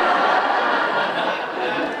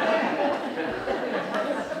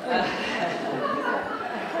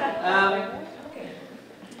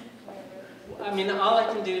 I mean, all I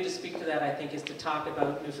can do to speak to that, I think, is to talk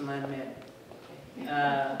about Newfoundland men.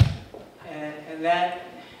 And that,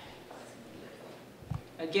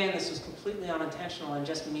 again, this was completely unintentional and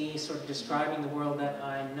just me sort of describing the world that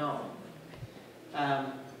I know.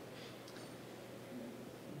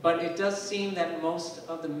 But it does seem that most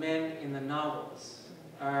of the men in the novels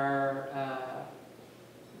are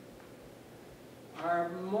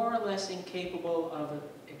more or less incapable of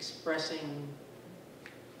expressing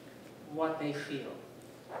what they feel,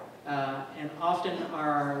 and often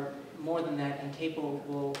are more than that incapable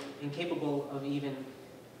of even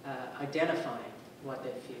identifying what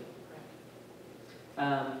they feel.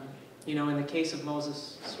 You know, in the case of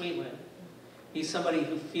Moses Sweetland, he's somebody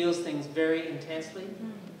who feels things very intensely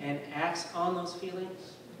and acts on those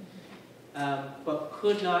feelings, but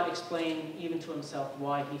could not explain even to himself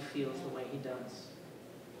why he feels the way he does.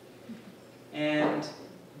 And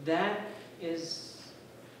that is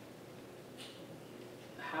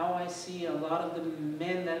how I see a lot of the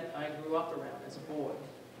men that I grew up around as a boy,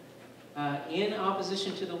 in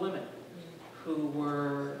opposition to the women, who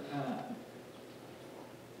were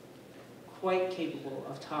quite capable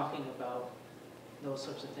of talking about those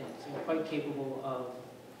sorts of things, and quite capable of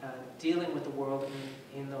dealing with the world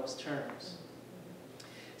in those terms.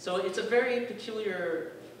 So it's a very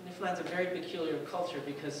peculiar, Newfoundland's a very peculiar culture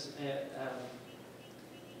because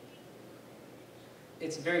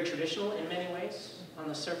it's very traditional in many ways on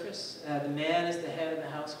the surface. The man is the head of the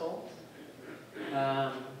household.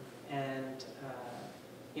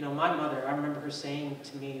 You know, my mother, I remember her saying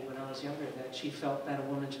to me when I was younger that she felt that a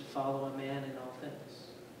woman should follow a man in all things.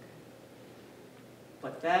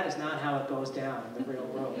 But that is not how it goes down in the real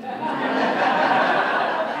world. And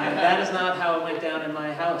that is not how it went down in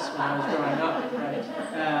my house when I was growing up, right?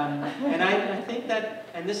 And I think that,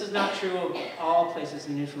 and this is not true of all places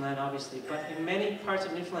in Newfoundland, obviously, but in many parts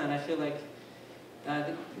of Newfoundland, I feel like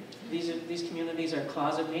these communities are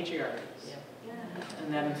closet matriarchies.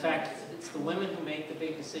 And that, in fact, it's the women who make the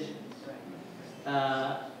big decisions.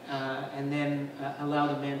 And then allow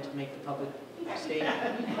the men to make the public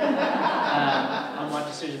statement on what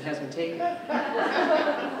decision has been taken.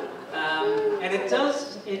 And it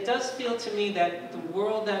does feel to me that the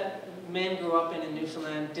world that men grew up in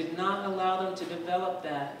Newfoundland did not allow them to develop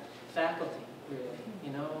that faculty, really,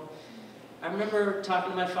 you know. I remember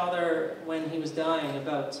talking to my father when he was dying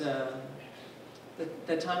about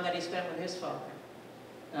the time that he spent with his father.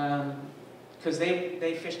 because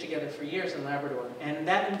they fished together for years in Labrador, and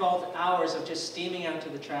that involved hours of just steaming out to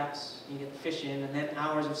the traps, you get the fish in, and then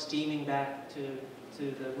hours of steaming back to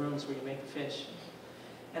the rooms where you make the fish.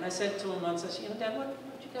 And I said to him once, I said, Dad, what'd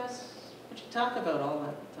you talk about all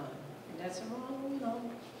that time? And Dad said, well,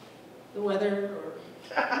 the weather, or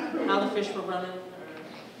how the fish were running.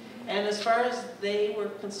 And as far as they were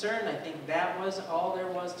concerned, I think that was all there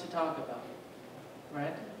was to talk about,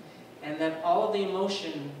 right? And that all of the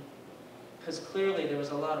emotion, because clearly there was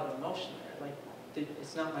a lot of emotion there. Like,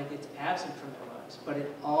 it's not like it's absent from their lives, but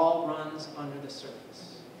it all runs under the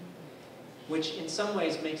surface, which in some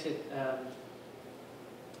ways makes it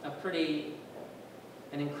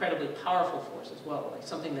an incredibly powerful force as well. Like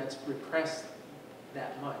something that's repressed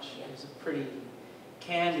that much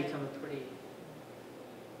can become a pretty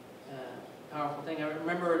powerful thing. I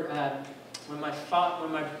remember when my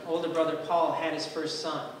older brother Paul had his first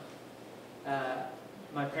son.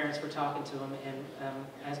 My parents were talking to him, and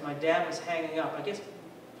as my dad was hanging up, I guess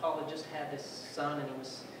Paul had just had this son, and he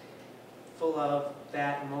was full of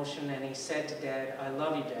that emotion, and he said to Dad, "I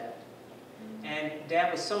love you, Dad." And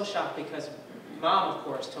Dad was so shocked because Mom, of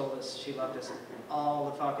course, told us she loved us all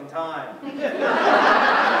the fucking time.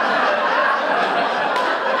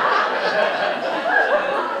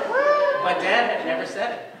 But Dad had never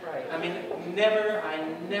said it. Right. I mean, I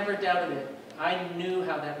never doubted it. I knew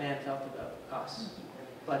how that man felt about us,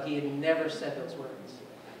 but he had never said those words.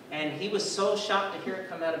 And he was so shocked to hear it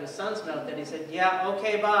come out of his son's mouth that he said, "Yeah,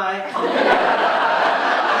 okay, bye."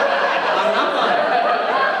 I'm not lying.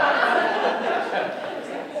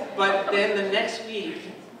 But then the next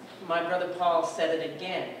week, my brother Paul said it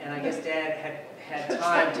again, and I guess Dad had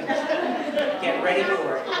time to get ready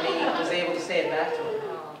for it, and he was able to say it back to him.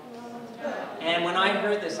 And when I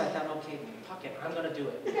heard this, I thought, okay, fuck it, I'm going to do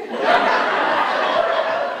it. And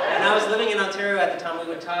I was living in Ontario at the time. We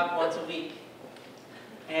would talk once a week.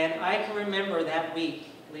 And I can remember that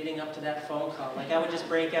week leading up to that phone call. Like, I would just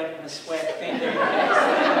break out in a sweat thinking what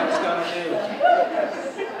I was going to do.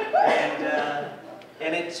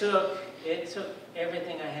 And it took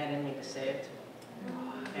everything I had in me to say it to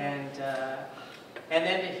him. And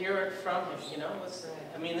then to hear it from him,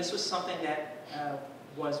 this was something that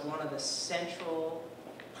was one of the central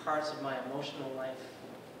parts of my emotional life,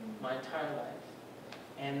 my entire life.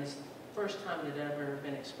 And it's the first time it had ever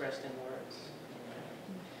been expressed in words.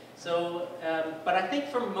 So, but I think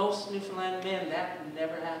for most Newfoundland men, that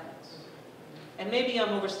never happens. And maybe I'm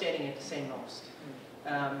overstating it to say most.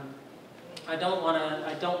 I don't want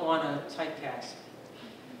to typecast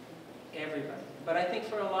everybody. But I think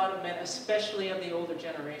for a lot of men, especially of the older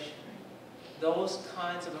generation, those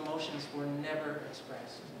kinds of emotions were never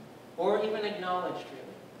expressed or even acknowledged, really.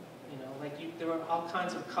 There were all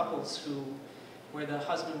kinds of couples where the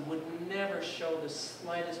husband would never show the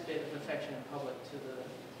slightest bit of affection in public to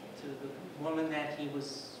the woman that he was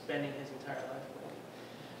spending his entire life with.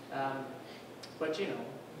 But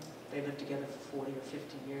they lived together for 40 or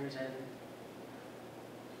 50 years, and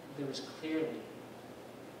there was clearly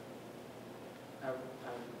a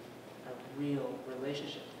real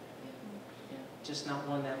relationship. Just not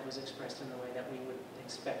one that was expressed in the way that we would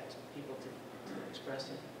expect people to express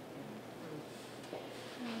it.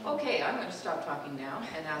 Okay, I'm going to stop talking now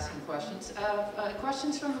and asking questions.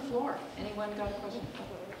 Questions from the floor. Anyone got a question?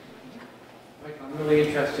 I'm really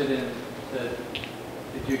interested in that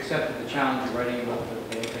you accepted the challenge of writing about the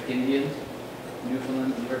Beothuk Indians,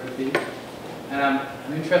 Newfoundland and York Beach. And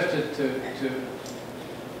I'm interested for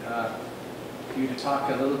you to talk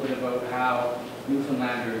a little bit about how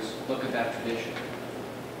Newfoundlanders look at that tradition.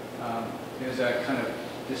 There's a kind of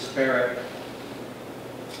disparate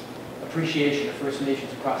appreciation of First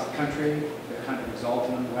Nations across the country. They're kind of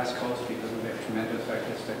exalted on the West Coast because of their tremendous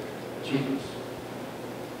artistic achievements.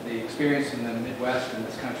 The experience in the Midwest in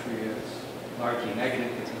this country is largely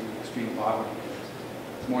negative because of the extreme poverty.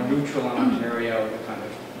 It's more neutral in Ontario. The kind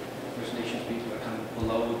of First Nations people are kind of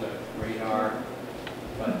below the radar,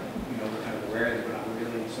 but we're kind of aware that we're not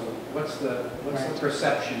really. So what's the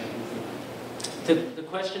perception of Newfoundland? The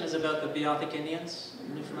question is about the Beothuk Indians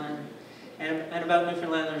in Newfoundland, and about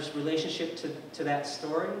Newfoundlanders' relationship to that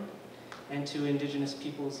story and to Indigenous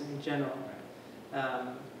peoples in general.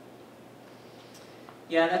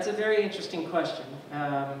 Yeah, that's a very interesting question.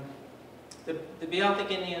 The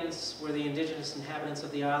Beothuk Indians were the indigenous inhabitants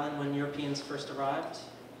of the island when Europeans first arrived.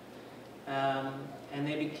 And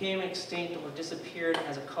they became extinct or disappeared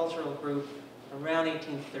as a cultural group around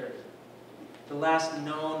 1830. The last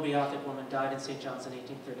known Beothuk woman died in St. John's in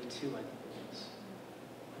 1832, I think it was.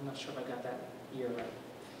 I'm not sure if I got that year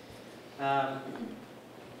right.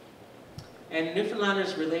 And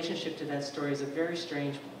Newfoundlanders' relationship to that story is a very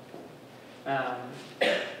strange one.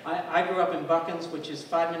 I grew up in Buckens, which is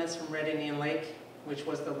 5 minutes from Red Indian Lake, which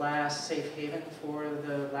was the last safe haven for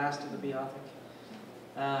the last of the Beothuk.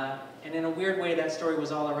 And in a weird way, that story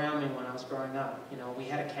was all around me when I was growing up. You know, we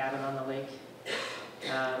had a cabin on the lake.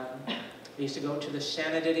 We used to go to the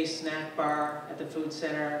Shanadiddy snack bar at the food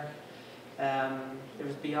center. There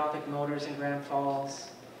was Beothuk Motors in Grand Falls.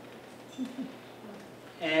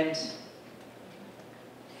 And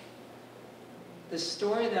the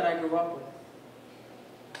story that I grew up with,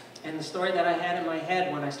 and the story that I had in my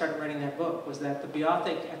head when I started writing that book, was that the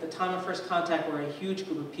Beothuk, at the time of first contact, were a huge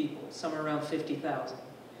group of people, somewhere around 50,000.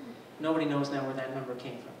 Nobody knows now where that number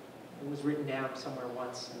came from. It was written down somewhere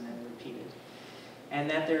once and then repeated. And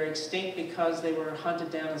that they're extinct because they were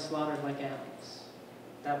hunted down and slaughtered like animals.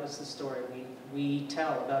 That was the story we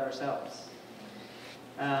tell about ourselves.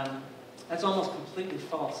 That's almost completely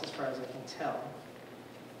false as far as I can tell.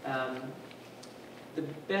 The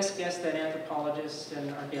best guess that anthropologists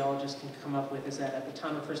and archaeologists can come up with is that at the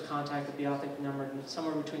time of first contact, the Beothuk numbered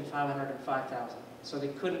somewhere between 500 and 5,000. So they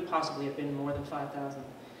couldn't possibly have been more than 5,000,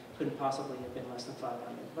 couldn't possibly have been less than 500.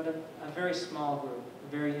 But a very small group, a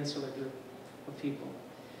very insular group of people.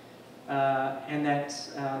 And that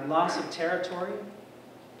loss of territory,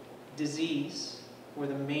 disease were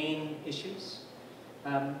the main issues.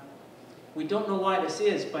 We don't know why this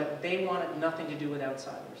is, but they wanted nothing to do with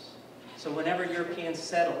outsiders. So whenever Europeans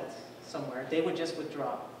settled somewhere, they would just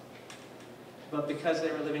withdraw. But because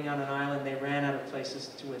they were living on an island, they ran out of places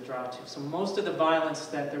to withdraw to. So most of the violence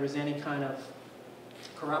that there was any kind of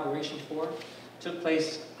corroboration for took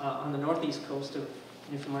place on the northeast coast of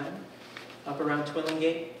Newfoundland, up around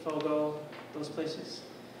Twillingate, Fogo, those places,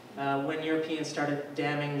 when Europeans started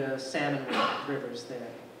damming the salmon rivers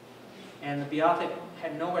there. And the Beothuk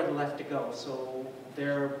had nowhere left to go, so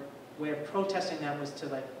their way of protesting that was to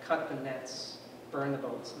like cut the nets, burn the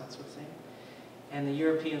boats, and that sort of thing. And the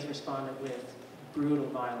Europeans responded with brutal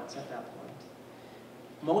violence at that point.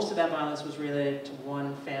 Most of that violence was related to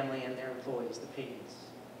one family and their employees, the Pagans.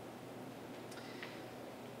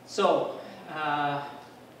 So,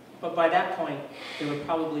 but by that point, there were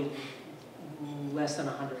probably less than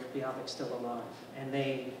 100 Beothuk still alive, and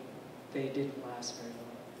they didn't last very long.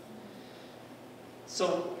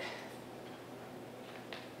 So,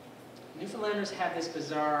 Newfoundlanders have this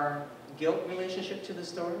bizarre guilt relationship to the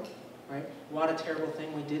story, right? What a terrible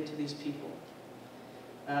thing we did to these people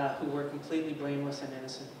who were completely blameless and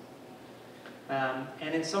innocent.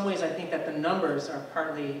 And in some ways, I think that the numbers are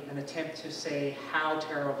partly an attempt to say how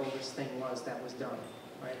terrible this thing was that was done,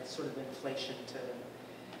 right? It's sort of inflation to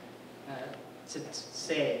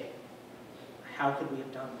say, how could we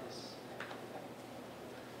have done this?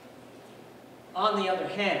 On the other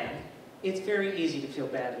hand, it's very easy to feel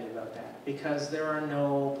badly about that because there are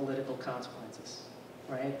no political consequences,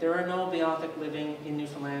 right? There are no Beothuk living in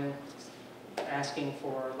Newfoundland asking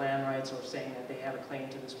for land rights or saying that they have a claim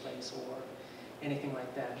to this place or anything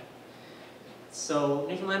like that. So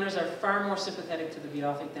Newfoundlanders are far more sympathetic to the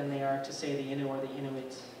Beothuk than they are to, say, the Innu or the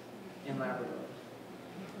Inuit in Labrador,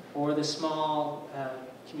 or the small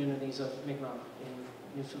communities of Mi'kmaq in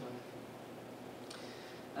Newfoundland.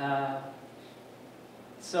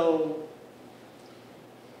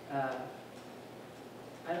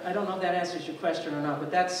 I don't know if that answers your question or not,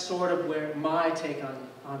 but that's sort of where my take on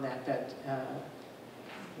that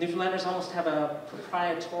Newfoundlanders almost have a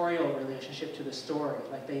proprietorial relationship to the story.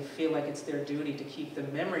 Like they feel like it's their duty to keep the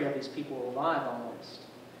memory of these people alive almost.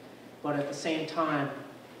 But at the same time,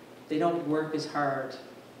 they don't work as hard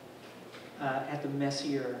at the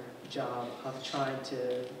messier job of trying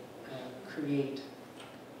to create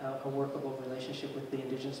a workable relationship with the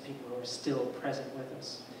Indigenous people who are still present with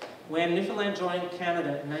us. When Newfoundland joined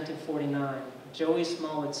Canada in 1949, Joey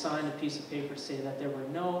Smollett signed a piece of paper to say that there were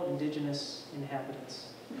no Indigenous inhabitants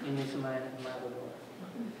in Newfoundland and Labrador,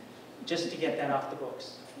 just to get that off the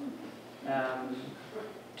books.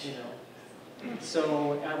 You know,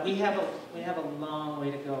 so we have a long way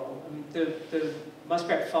to go. I mean, the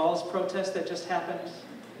Muskrat Falls protest that just happened.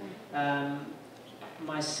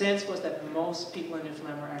 My sense was that most people in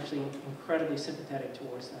Newfoundland were actually incredibly sympathetic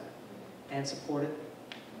towards that and supported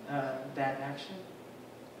that action.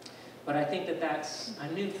 But I think that that's a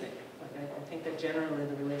new thing. Like I think that generally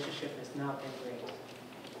the relationship has not been great.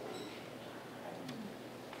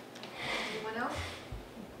 Anyone else?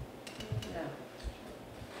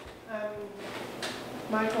 Yeah.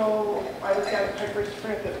 Michael, I was at Piper's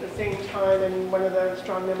Sprint at the same time, and one of the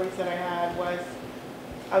strong memories that I had was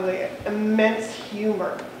of the immense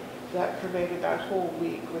humor that pervaded that whole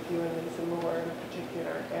week with you and Lisa Moore in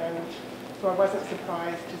particular. And so I wasn't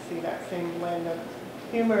surprised to see that same blend of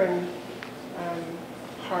humor and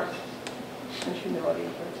heart and humility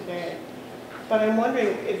for today. But I'm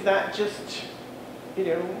wondering, is that just, you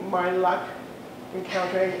know, my luck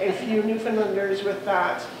encountering a few Newfoundlanders with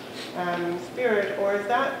that spirit, or is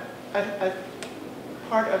that a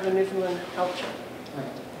part of the Newfoundland culture?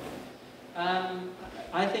 Right.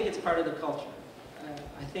 I think it's part of the culture.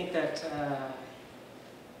 I think that,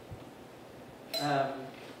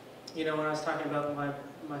 you know, when I was talking about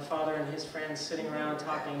my father and his friends sitting around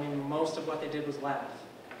talking, and most of what they did was laugh.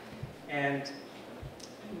 And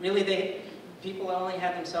really, people only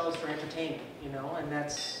had themselves for entertainment, you know, and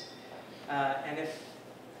that's, and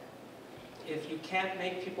if you can't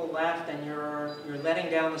make people laugh, then you're letting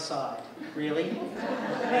down the sod, really.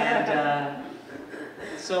 And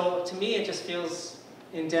so to me, it just feels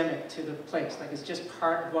endemic to the place. Like it's just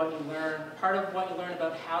part of what you learn. Part of what you learn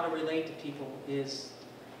about how to relate to people is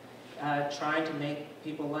trying to make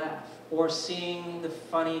people laugh, or seeing the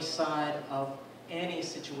funny side of any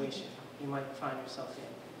situation you might find yourself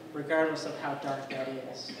in, regardless of how dark that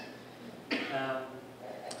is.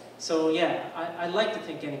 So yeah, I like to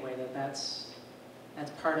think anyway that that's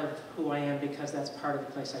part of who I am, because that's part of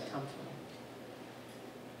the place I come from.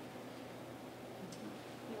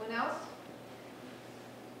 Anyone else?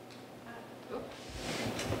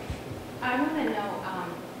 I want to know,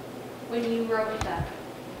 when you wrote the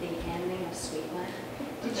ending of Sweetland,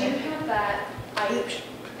 did you have that,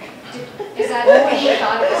 is that the way you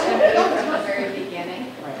thought it was going to be from the very beginning?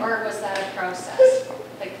 Right. Or was that a process?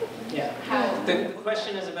 Like, Yeah. how? The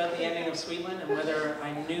question is about the ending of Sweetland, and whether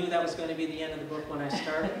I knew that was going to be the end of the book when I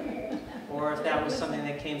started, or if that was something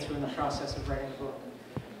that came through in the process of writing the book.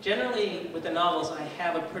 Generally, with the novels, I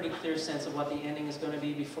have a pretty clear sense of what the ending is going to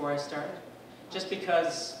be before I start, just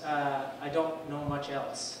because I don't know much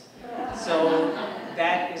else. So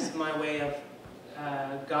that is my way of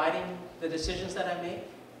guiding the decisions that I make,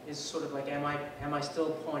 is sort of like, am I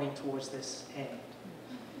still pointing towards this end?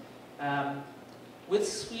 With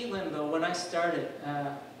Sweetland, though, when I started,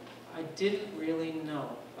 I didn't really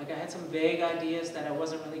know. Like, I had some vague ideas that I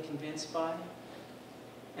wasn't really convinced by.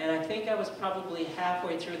 And I think I was probably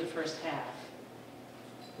halfway through the first half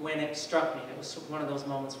when it struck me. It was one of those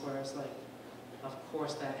moments where I was like, of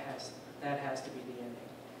course that has to be the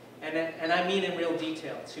ending. And I mean in real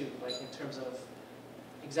detail, too, like in terms of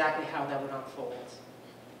exactly how that would unfold.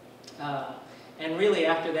 And really,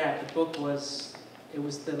 after that, the book was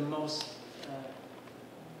the most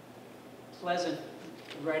pleasant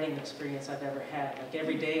writing experience I've ever had. Like,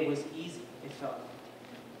 every day was easy, it felt,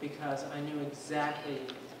 because I knew exactly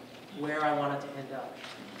where I wanted to end up.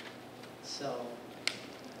 So.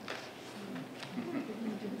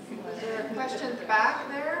 Was there a question back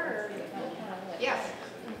there? Or? Yes.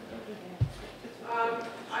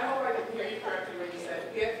 I hope I didn't hear you correctly when you said,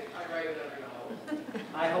 if I write another novel.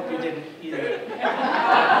 I hope you didn't either.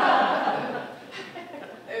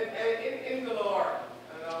 In the lore,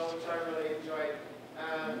 a novel which I really enjoyed,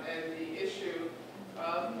 and the issue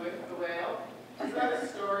of With the Whale, is that a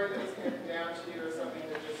story that was handed down to you, or something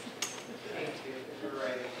that just came to you as you were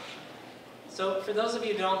writing? So for those of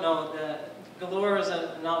you who don't know, Galore is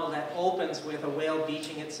a novel that opens with a whale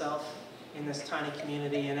beaching itself in this tiny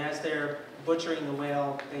community, and as they're butchering the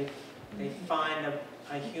whale, they find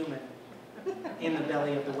a human in the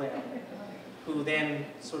belly of the whale, who then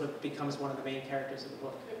sort of becomes one of the main characters of the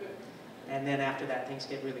book. And then after that, things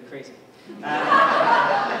get really crazy.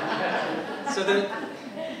 So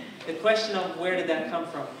the question of where did that come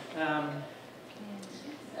from?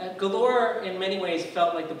 Galore, in many ways,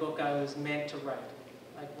 felt like the book I was meant to write.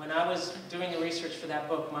 Like, when I was doing the research for that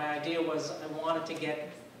book, my idea was I wanted to get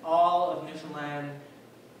all of Newfoundland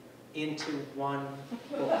into one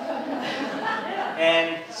book.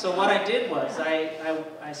 And so what I did was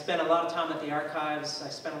I spent a lot of time at the archives, I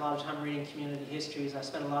spent a lot of time reading community histories, I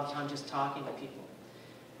spent a lot of time just talking to people.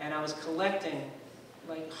 And I was collecting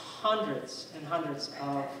like hundreds and hundreds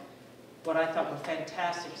of what I thought were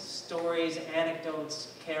fantastic stories,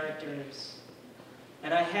 anecdotes, characters.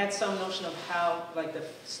 And I had some notion of how, like, the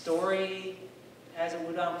story as it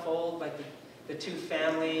would unfold, like the two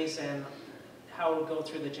families and how it would go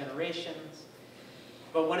through the generations.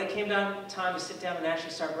 But when it came down time to sit down and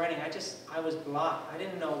actually start writing, I was blocked. I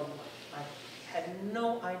didn't know, I had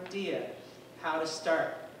no idea how to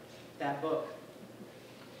start that book.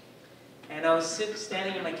 And I was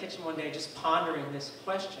standing in my kitchen one day just pondering this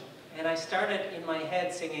question. And I started in my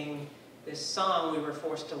head singing this song we were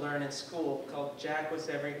forced to learn in school called Jack Was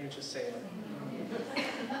Every Inch a Sailor,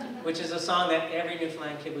 which is a song that every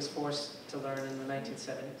Newfoundland kid was forced to learn in the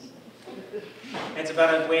 1970s. It's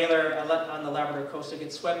about a whaler on the Labrador coast who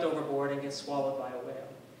gets swept overboard and gets swallowed by a whale.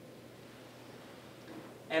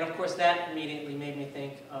 And of course that immediately made me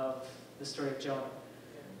think of the story of Jonah.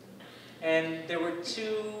 And there were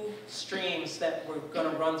two streams that were going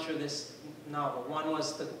to run through this novel. One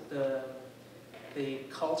was the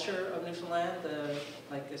culture of Newfoundland,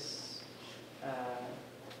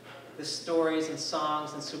 the stories and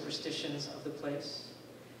songs and superstitions of the place.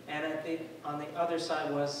 And on the other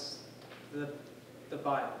side was the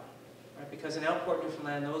Bible, right? Because in Outport,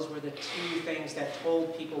 Newfoundland, those were the two things that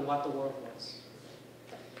told people what the world was.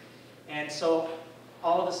 And so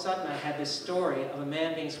all of a sudden I had this story of a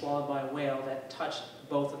man being swallowed by a whale that touched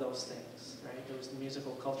both of those things, right? There was the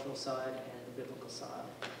musical, cultural side and the biblical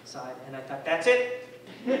side. And I thought, that's it.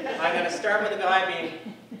 I'm going to start with a guy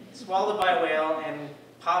being swallowed by a whale and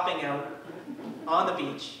popping out on the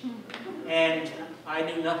beach. And I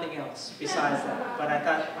knew nothing else besides that. But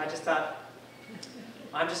I just thought,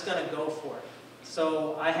 I'm just going to go for it.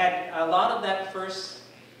 So I had a lot of that first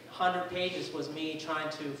 100 pages was me trying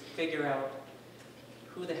to figure out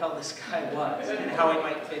who the hell this guy was and how he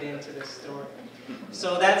might fit into this story.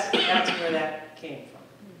 So that's where that came from.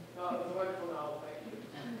 Oh, it was a wonderful novel,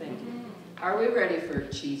 thank you. Thank you. Are we ready for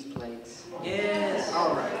cheese plates? Yes.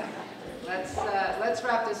 All right. Let's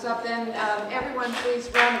wrap this up then. Everyone, please,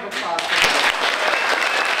 round of applause.